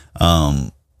 But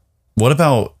what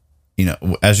about,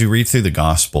 as you read through the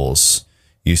Gospels,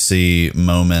 you see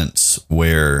moments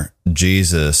where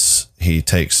Jesus, he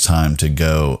takes time to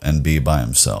go and be by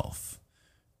himself,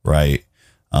 right?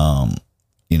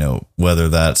 Whether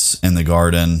that's in the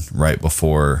garden right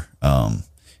before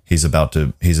he's about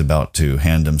to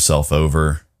hand himself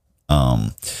over,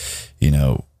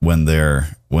 when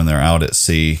they're out at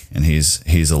sea and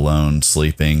he's alone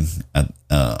sleeping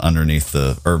underneath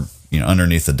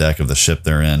the deck of the ship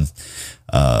they're in.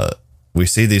 We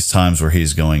see these times where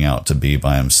he's going out to be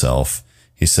by himself.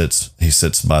 He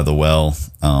sits by the well.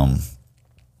 How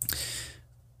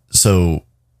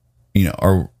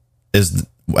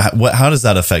does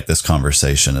that affect this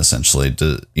conversation? Essentially,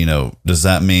 does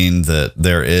that mean that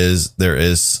there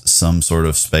is some sort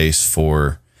of space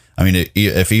for? I mean,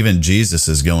 if even Jesus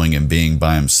is going and being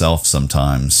by himself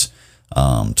sometimes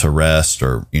to rest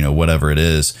or whatever it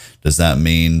is, does that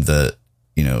mean that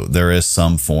there is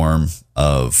some form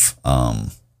of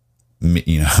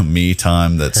me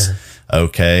time that's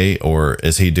okay, or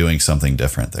is he doing something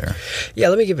different there? Yeah,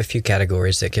 let me give a few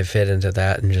categories that can fit into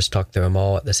that and just talk through them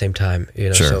all at the same time.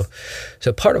 Sure.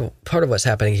 So part of what's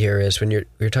happening here is when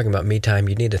you're talking about me time,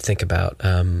 you need to think about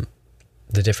the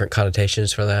different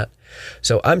connotations for that.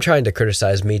 So I'm trying to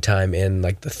criticize me time in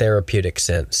like the therapeutic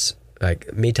sense,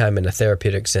 like me time in a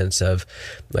therapeutic sense of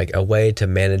like a way to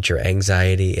manage your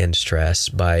anxiety and stress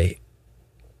by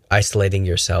isolating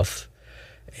yourself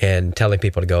and telling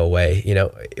people to go away,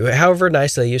 however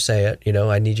nicely you say it,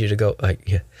 I need you to go, like,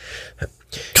 yeah.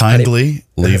 Kindly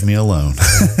leave me alone.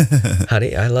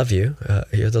 Honey, I love you.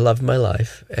 You're the love of my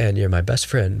life and you're my best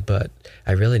friend, but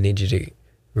I really need you to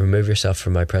remove yourself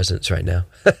from my presence right now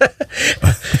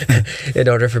in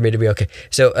order for me to be okay.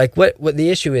 So like what the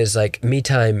issue is, like me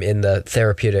time in the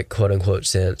therapeutic quote unquote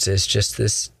sense is just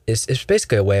this, it's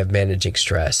basically a way of managing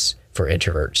stress for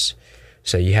introverts.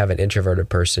 So you have an introverted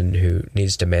person who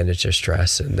needs to manage their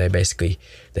stress, and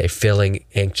they're feeling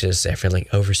anxious, they're feeling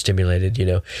overstimulated,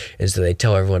 and so they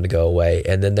tell everyone to go away,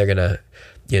 and then they're going to,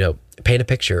 paint a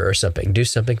picture or something, do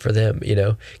something for them,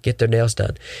 get their nails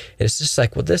done. And it's just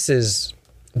like, well, this is,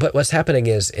 what's happening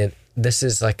is, this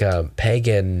is like a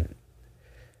pagan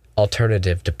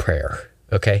alternative to prayer,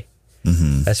 okay?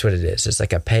 Mm-hmm. That's what it is. It's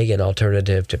like a pagan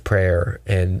alternative to prayer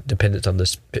and dependence on the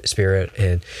Spirit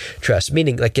and trust.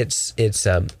 Meaning, like it's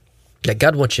like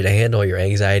God wants you to handle your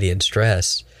anxiety and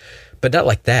stress, but not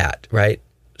like that, right?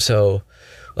 So,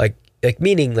 like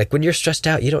meaning, like when you're stressed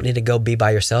out, you don't need to go be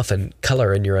by yourself and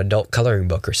color in your adult coloring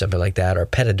book or something like that, or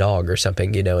pet a dog or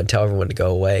something, and tell everyone to go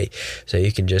away, so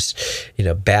you can just,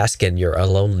 bask in your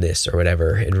aloneness or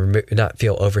whatever, and not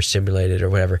feel overstimulated or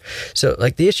whatever. So,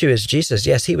 like the issue is Jesus,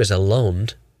 yes, he was alone,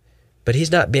 but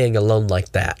he's not being alone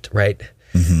like that, right?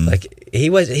 Mm-hmm. Like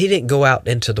he didn't go out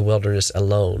into the wilderness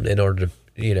alone in order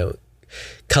to,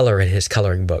 color in his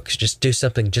coloring books. Just do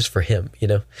something just for him,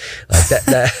 like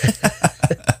that.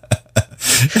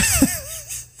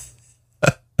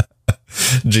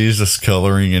 Jesus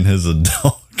coloring in his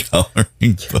adult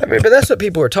coloring book. I mean, but that's what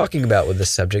people are talking about with this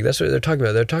subject. That's what they're talking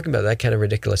about. They're talking about that kind of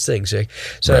ridiculous thing. So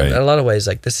right. In a lot of ways,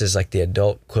 like this is like the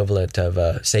adult equivalent of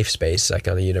a safe space, like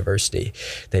on a university.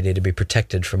 They need to be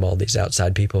protected from all these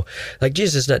outside people. Like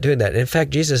Jesus is not doing that. In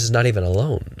fact, Jesus is not even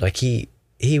alone. Like he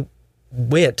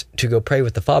went to go pray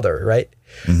with the Father, right?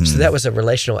 Mm-hmm. So that was a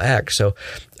relational act. So,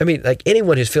 I mean, like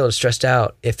anyone who's feeling stressed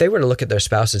out, if they were to look at their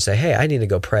spouse and say, hey, I need to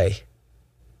go pray,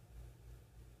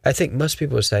 I think most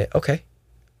people would say, okay,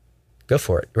 go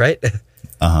for it, right?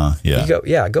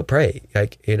 Yeah. Go pray.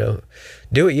 Like,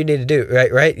 do what you need to do,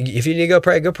 right? If you need to go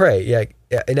pray, go pray. Yeah.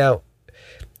 Now,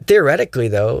 theoretically,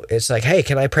 though, it's like, hey,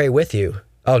 can I pray with you?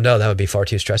 Oh, no, that would be far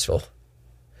too stressful.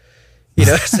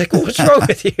 It's like, well, what's wrong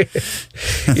with you?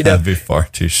 That'd be far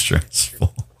too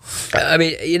stressful. I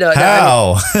mean,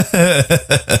 how?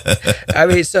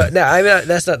 That's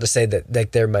not to say that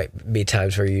like there might be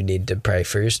times where you need to pray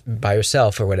by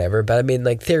yourself or whatever. But I mean,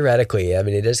 like theoretically, I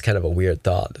mean, it is kind of a weird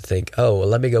thought to think, oh, well,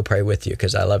 let me go pray with you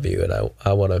because I love you and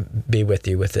I want to be with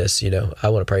you with this. I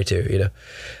want to pray too.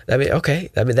 I mean, okay.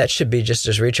 I mean, that should be just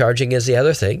as recharging as the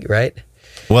other thing, right?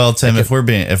 Well, Tim, if we're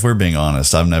being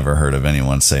honest, I've never heard of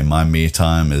anyone say my me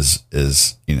time is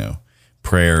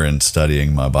prayer and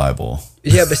studying my Bible.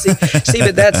 Yeah, but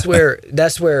but that's where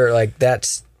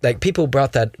people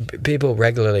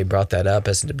regularly brought that up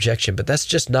as an objection, but that's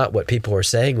just not what people are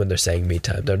saying when they're saying me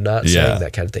time. They're not saying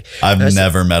that kind of thing. I've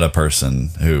never met a person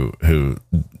who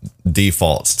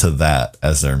defaults to that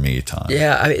as their me time.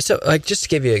 Yeah, I mean, so like just to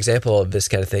give you an example of this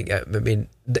kind of thing, I mean,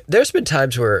 there's been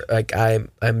times where like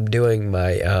I'm doing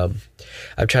my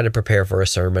I'm trying to prepare for a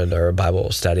sermon or a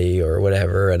Bible study or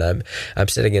whatever, and I'm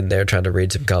sitting in there trying to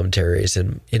read some commentaries,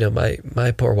 and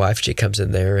my poor wife, she comes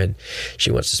in there and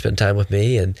she wants to spend time with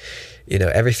me, and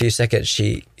every few seconds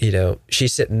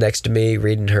she's sitting next to me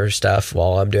reading her stuff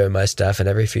while I'm doing my stuff, and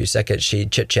every few seconds she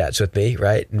chit chats with me,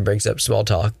 right, and brings up small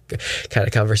talk kind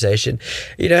of conversation,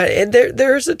 and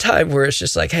there's a time where it's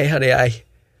just like, hey honey, I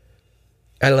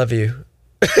love you.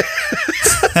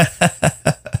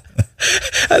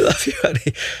 I love you,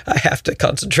 honey. I have to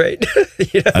concentrate.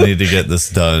 I need to get this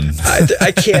done.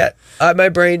 I can't. My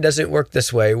brain doesn't work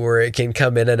this way, where it can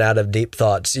come in and out of deep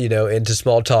thoughts, into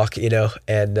small talk,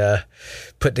 and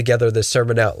put together the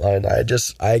sermon outline.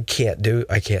 I can't do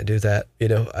that.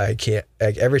 I can't.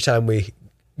 Like, every time we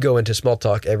go into small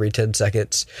talk, every 10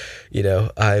 seconds,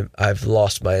 I've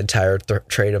lost my entire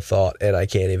train of thought, and I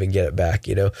can't even get it back.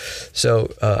 So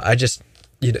I just.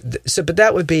 But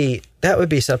that would be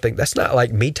something that's not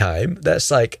like me time.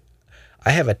 That's like, I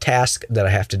have a task that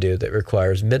I have to do that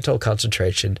requires mental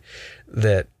concentration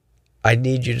that I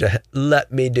need you to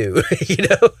let me do,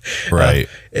 Right.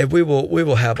 And we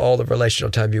will have all the relational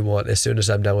time you want as soon as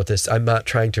I'm done with this. I'm not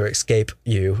trying to escape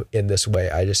you in this way.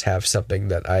 I just have something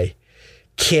that I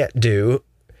can't do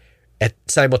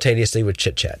simultaneously with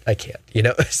chit chat. I can't,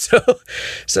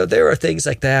 so there are things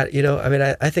like that, I mean,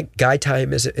 I think guy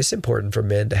time it's important for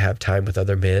men to have time with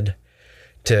other men,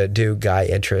 to do guy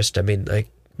interest. I mean, like,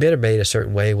 men are made a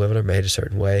certain way, women are made a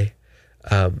certain way.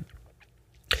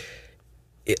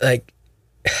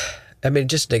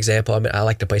 Just an example. I mean, I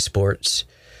like to play sports.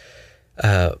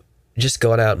 just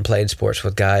going out and playing sports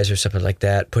with guys or something like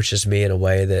that pushes me in a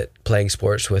way that playing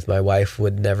sports with my wife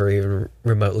would never even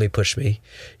remotely push me,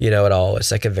 at all.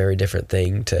 It's like a very different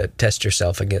thing to test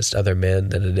yourself against other men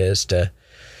than it is to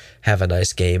have a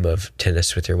nice game of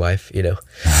tennis with your wife,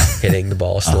 hitting the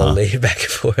ball slowly back and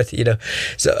forth,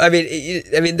 So, I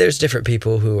mean, there's different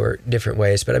people who are different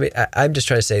ways, but I mean, I'm just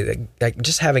trying to say that like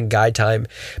just having guy time,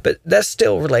 but that's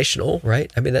still relational,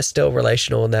 right? I mean, that's still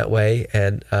relational in that way.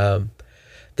 And,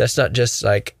 that's not just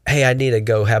like, hey, I need to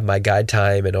go have my guide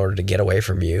time in order to get away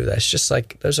from you. That's just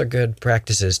like, those are good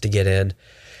practices to get in.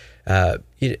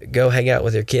 Go hang out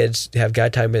with your kids, have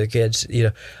guide time with your kids,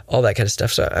 all that kind of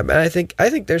stuff. So I mean, I think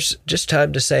there's just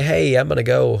time to say, hey, I'm gonna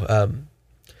go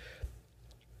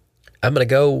in the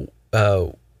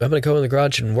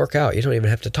garage and work out. You don't even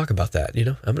have to talk about that.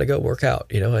 I'm gonna go work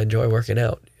out. I enjoy working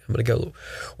out. I'm going to go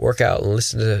work out and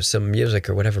listen to some music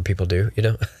or whatever people do,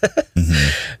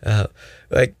 Mm-hmm.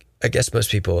 Like, I guess most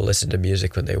people listen to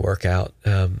music when they work out.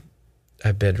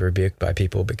 I've been rebuked by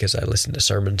people because I listen to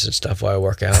sermons and stuff while I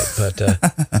work out. But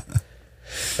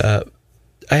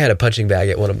I had a punching bag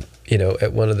at one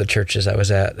of the churches I was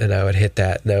at, and I would hit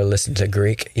that and I would listen to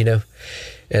Greek, and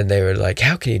they were like,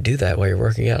 how can you do that while you're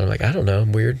working out? I'm like, I don't know.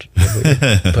 I'm weird.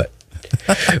 but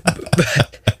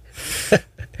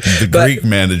the Greek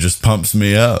man, it just pumps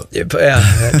me up. Yeah,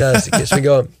 it does. It gets me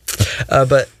going.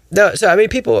 But no, so I mean,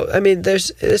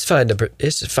 it's fine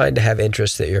to have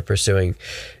interests that you're pursuing.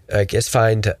 Like it's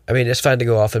fine to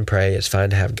go off and pray. It's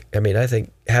fine to have. I mean, I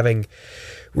think having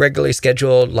regularly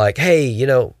scheduled, like, hey,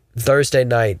 Thursday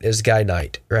night is guy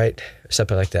night, right?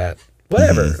 Something like that.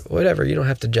 Whatever. You don't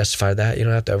have to justify that. You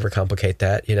don't have to overcomplicate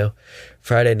that.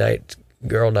 Friday night,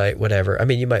 girl night, whatever. I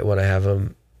mean, you might want to have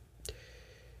them.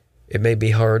 It may be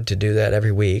hard to do that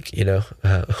every week,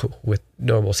 with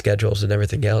normal schedules and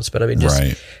everything else. But I mean, just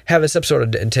having some sort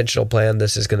of intentional plan.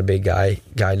 This is going to be guy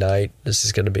night. This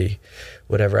is going to be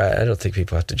whatever. I don't think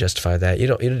people have to justify that. You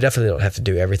definitely don't have to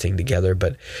do everything together.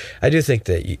 But I do think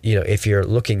that, if you're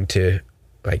looking to,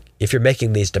 like, if you're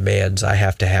making these demands, I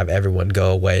have to have everyone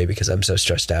go away because I'm so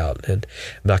stressed out and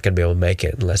I'm not going to be able to make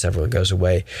it unless everyone goes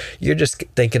away. You're just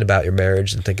thinking about your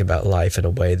marriage and thinking about life in a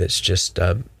way that's just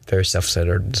very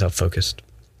self-centered and self-focused.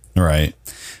 Right.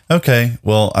 Okay.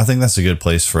 Well, I think that's a good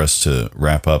place for us to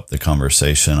wrap up the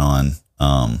conversation on,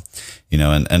 and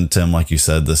Tim, like you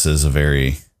said, this is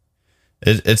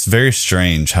it's very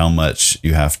strange how much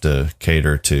you have to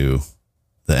cater to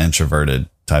the introverted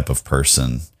type of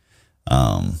person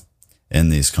in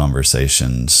these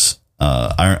conversations.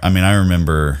 I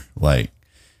remember, like,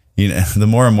 the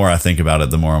more and more I think about it,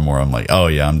 the more and more I'm like, oh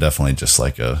yeah, I'm definitely just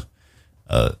like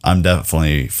I'm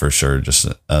definitely for sure just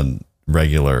a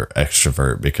regular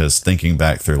extrovert, because thinking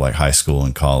back through like high school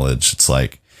and college, it's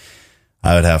like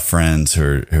I would have friends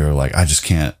who are like, I just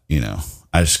can't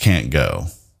go.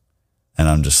 And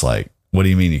I'm just like, what do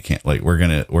you mean you can't? Like, we're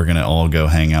going to all go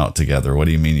hang out together. What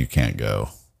do you mean you can't go?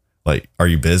 Like, are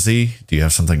you busy? Do you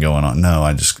have something going on? No,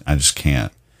 I just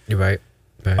can't. You're right.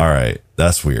 All right.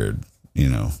 That's weird,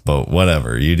 but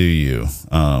whatever, you do you.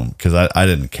 'Cause I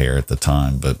didn't care at the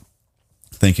time, but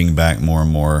thinking back more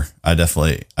and more, I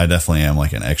definitely am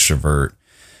like an extrovert.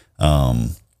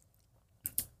 But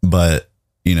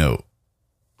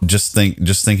just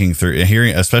thinking through,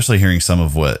 especially hearing some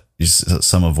of what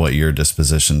your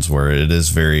dispositions were, it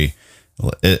is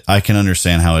I can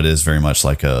understand how it is very much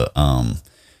like a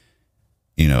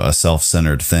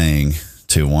self-centered thing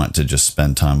to want to just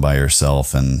spend time by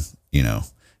yourself and,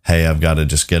 hey, I've got to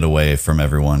just get away from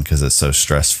everyone because it's so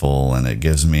stressful and it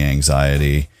gives me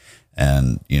anxiety.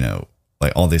 And,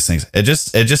 like all these things, it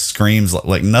just screams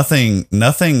like nothing,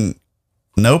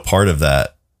 no part of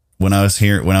that. When I was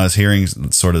hearing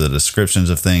sort of the descriptions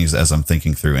of things as I'm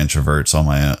thinking through introverts on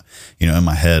my own, in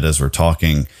my head as we're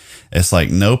talking, it's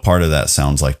like no part of that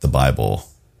sounds like the Bible,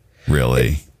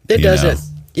 really. It doesn't.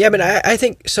 Yeah, I mean, I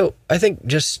think so. I think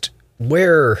just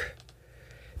where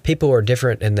people are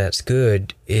different, and that's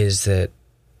good, is that,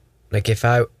 like, I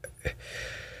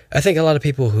think a lot of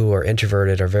people who are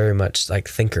introverted are very much like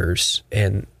thinkers,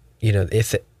 and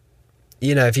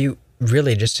if you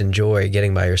really just enjoy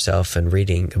getting by yourself and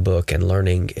reading a book and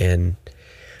learning, and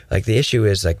like the issue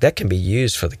is like that can be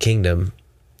used for the kingdom.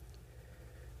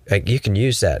 Like you can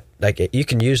use that, like you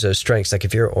can use those strengths. Like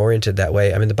if you're oriented that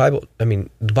way, I mean, the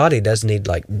body does need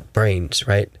like brains,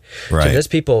 right? Right.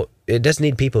 So it does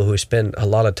need people who spend a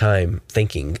lot of time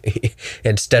thinking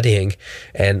and studying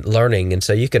and learning. And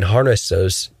so you can harness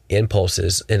those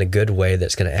impulses in a good way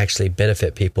that's going to actually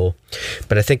benefit people.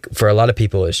 But I think for a lot of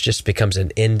people, it just becomes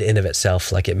an end in of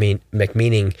itself. Like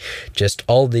meaning just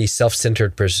all these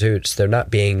self-centered pursuits, they're not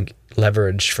being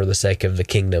leveraged for the sake of the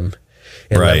kingdom.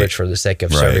 and Right. leverage for the sake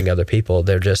of Right. serving other people.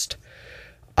 They're just,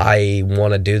 I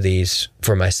want to do these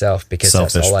for myself because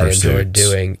that's Selfish all I enjoy pursuits.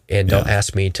 doing, and don't Yeah.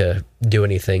 ask me to do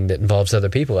anything that involves other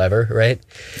people ever, right?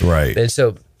 Right. And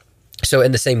so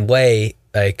in the same way,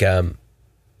 like, I've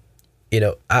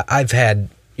had,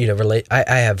 I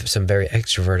have some very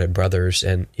extroverted brothers,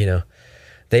 and,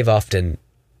 they've often,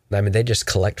 they just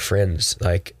collect friends.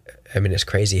 Like, it's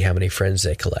crazy how many friends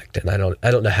they collect, and I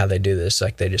don't know how they do this.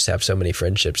 Like, they just have so many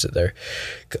friendships that they're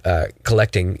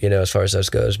collecting, as far as those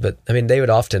goes. But they would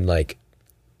often, like,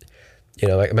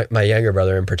 like my younger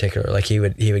brother in particular, like he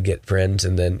would get friends,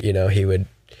 and then he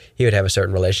would have a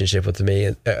certain relationship with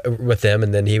me, with them,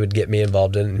 and then he would get me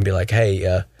involved in it and be like,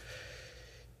 hey,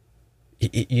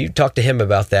 you talk to him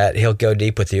about that, he'll go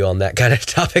deep with you on that kind of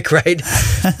topic, right?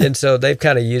 And so they've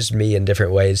kind of used me in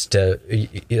different ways to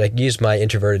like use my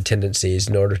introverted tendencies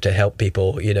in order to help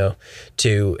people, so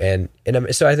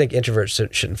I think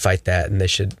introverts shouldn't fight that, and they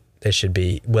should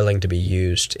be willing to be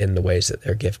used in the ways that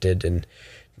they're gifted and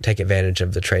take advantage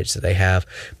of the traits that they have.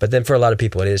 But then for a lot of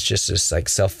people, it is just this like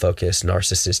self-focused,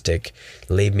 narcissistic,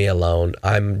 leave me alone.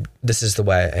 This is the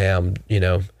way I am,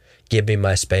 give me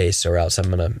my space or else I'm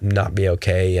going to not be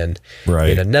okay. And,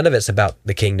 Right. None of it's about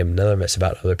the kingdom. None of it's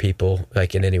about other people,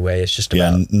 like in any way. It's just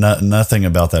about... Nothing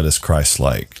about that is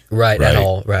Christ-like. Right, at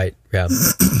all. Right, yeah.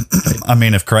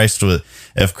 If Christ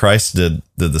did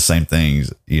the same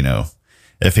things,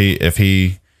 if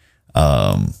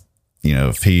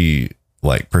he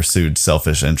like pursued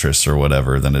selfish interests or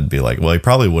whatever, then it'd be like, well, he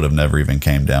probably would have never even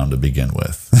came down to begin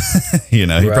with. He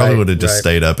probably would have just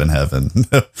stayed up in heaven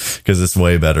because it's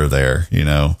way better there,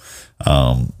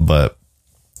 but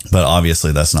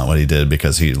obviously that's not what he did,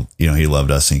 because he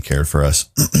loved us and he cared for us.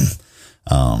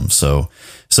 So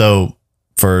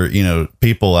for,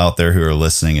 people out there who are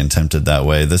listening and tempted that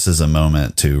way, this is a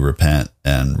moment to repent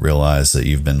and realize that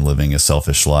you've been living a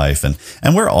selfish life. And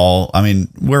we're all,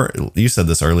 you said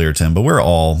this earlier, Tim, but we're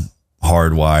all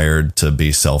hardwired to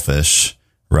be selfish,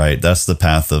 right? That's the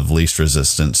path of least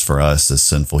resistance for us as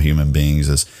sinful human beings,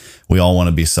 is we all want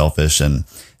to be selfish, and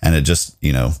it just,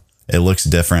 it looks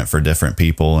different for different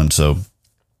people. And so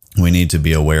we need to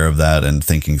be aware of that and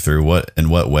thinking through in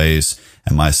what ways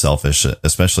am I selfish,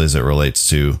 especially as it relates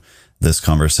to this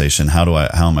conversation. How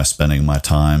am I spending my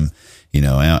time?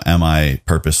 Am I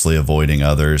purposely avoiding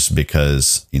others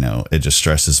because, it just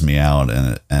stresses me out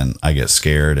and I get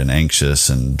scared and anxious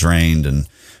and drained and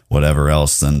whatever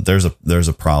else? Then there's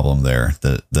a problem there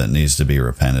that needs to be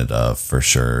repented of for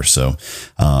sure. So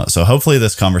hopefully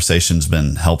this conversation's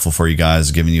been helpful for you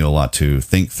guys, giving you a lot to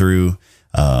think through,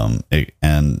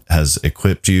 and has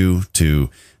equipped you to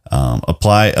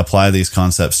apply these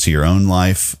concepts to your own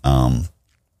life.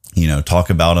 Talk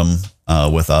about them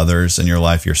with others in your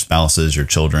life, your spouses, your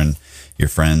children, your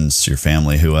friends, your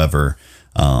family, whoever.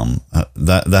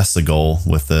 That's the goal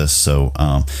with this. So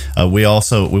we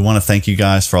want to thank you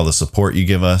guys for all the support you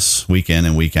give us week in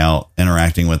and week out,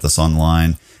 interacting with us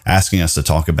online, asking us to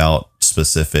talk about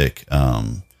specific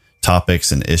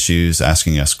topics and issues,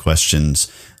 asking us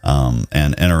questions,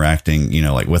 and interacting,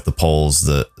 like with the polls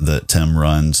that Tim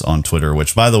runs on Twitter,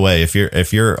 which, by the way,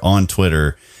 if you're on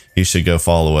Twitter, you should go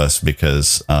follow us,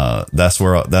 because that's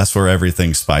where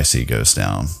everything spicy goes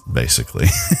down, basically.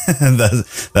 And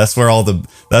that's where all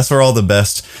the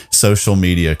best social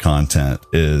media content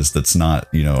is. That's not,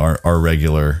 our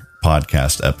regular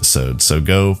podcast episodes. So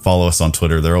go follow us on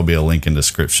Twitter. There will be a link in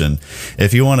description.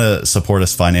 If you want to support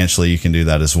us financially, you can do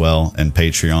that as well, and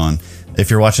Patreon. If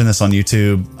you're watching this on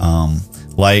YouTube,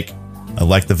 like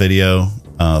the video,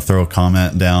 throw a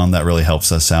comment down. That really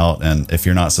helps us out. And if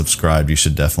you're not subscribed, you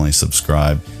should definitely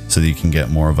subscribe so that you can get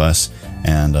more of us.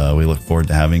 And we look forward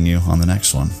to having you on the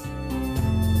next one.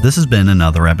 This has been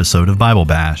another episode of Bible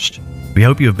Bashed. We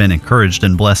hope you have been encouraged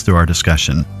and blessed through our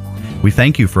discussion. We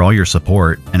thank you for all your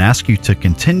support and ask you to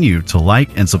continue to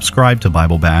like and subscribe to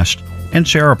Bible Bashed and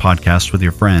share our podcast with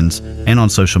your friends and on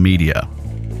social media.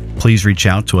 Please reach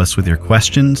out to us with your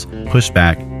questions,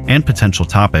 pushback, and potential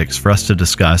topics for us to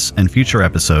discuss in future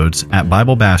episodes at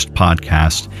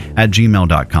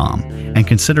BibleBashedPodcast@gmail.com, and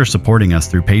consider supporting us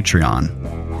through Patreon.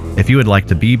 If you would like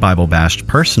to be Bible Bashed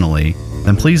personally,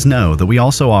 then please know that we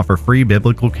also offer free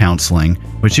biblical counseling,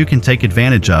 which you can take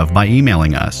advantage of by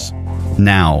emailing us.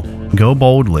 Now, go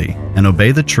boldly and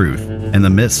obey the truth in the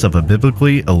midst of a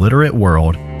biblically illiterate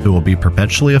world who will be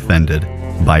perpetually offended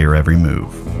by your every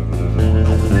move.